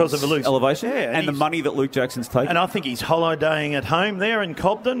Jackson's elevation? Yeah, and the money that Luke Jackson's taken. And I think he's holidaying at home there in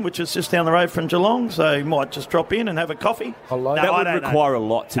Cobden, which is just down the road from Geelong, so he might just drop in and have a coffee. That would require a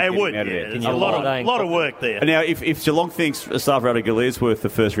lot to get him out of there. There's a lot of work there. And now, if Geelong thinks Asafa Radaglia is worth the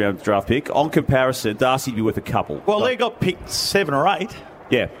first-round draft pick, on comparison, Darcy would be worth a couple. Well, they got picked 7 or 8.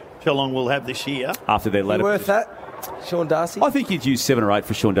 Yeah. Geelong will have this year. After their ladder. Worth that? Sean Darcy? I think you'd use 7 or 8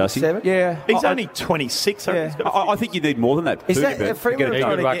 for Sean Darcy. 7? Yeah. He's only 26. I think you need more than that. Is that Freeman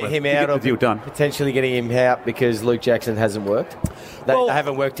trying to get him out of the deal done? Potentially getting him out because Luke Jackson hasn't worked? They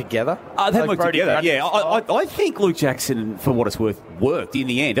haven't worked together? They haven't worked together, I think Luke Jackson, for what it's worked in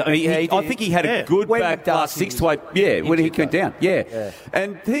the end. I mean, I think he had a good back last 6 to 8. When he went down.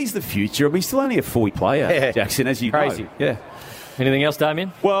 And he's the future. I mean, he's still only a 40 player, Jackson, as you know. Yeah. Anything else,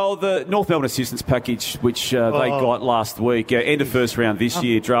 Damien? Well, the North Melbourne assistance package, which they got last week, end of first round this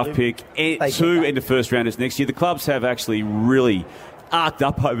year, draft pick, 2 end of first rounders next year. The clubs have actually really arced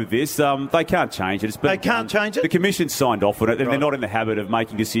up over this. They can't change it. They can't change it? The Commission signed off on it, and they're not in the habit of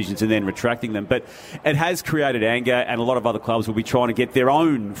making decisions and then retracting them. But it has created anger, and a lot of other clubs will be trying to get their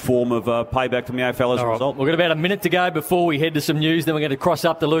own form of payback from the AFL as a result. We've got about a minute to go before we head to some news. Then we're going to cross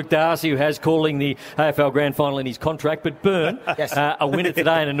up to Luke Darcy, who has calling the AFL Grand Final in his contract. But Byrne, a winner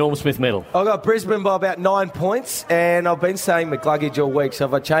today and a Norm Smith medal. I got Brisbane by about 9 points, and I've been saying McGluggage all week, so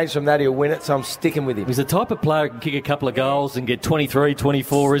if I change from that, he'll win it, so I'm sticking with him. He's the type of player who can kick a couple of goals and get 23,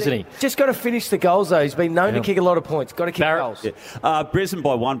 24, isn't he? Just got to finish the goals, though. He's been known to kick a lot of points. Got to kick goals. Yeah. Brisbane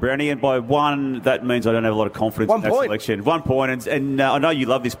by 1, Brownie, and by 1, that means I don't have a lot of confidence in that selection. 1 point, and I know you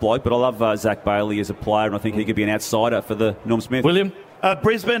love this bloke, but I love Zach Bailey as a player, and I think he could be an outsider for the Norm Smith. William?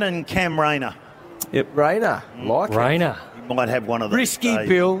 Brisbane and Cam Rayner. Yep. Rayner. Like Rayner. He might have one of those. Risky,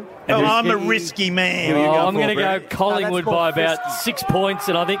 Bill. Oh, I'm a risky man. I'm going to go Collingwood by about 6 points,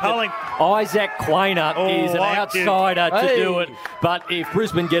 and I think that Isaac Quainer is an outsider to do it. But if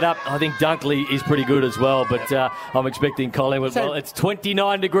Brisbane get up, I think Dunkley is pretty good as well. But I'm expecting Collingwood. Well, it's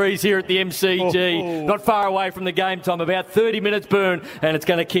 29 degrees here at the MCG, not far away from the game time, about 30 minutes, Burn, and it's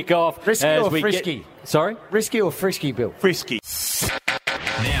going to kick off. Risky or frisky? Sorry? Risky or frisky, Bill? Frisky.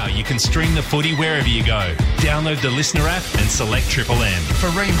 Now you can stream the footy wherever you go. Download the Listener app and select Triple M. For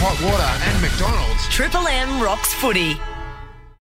Ream Hot Water and McDonald's. Triple M rocks footy.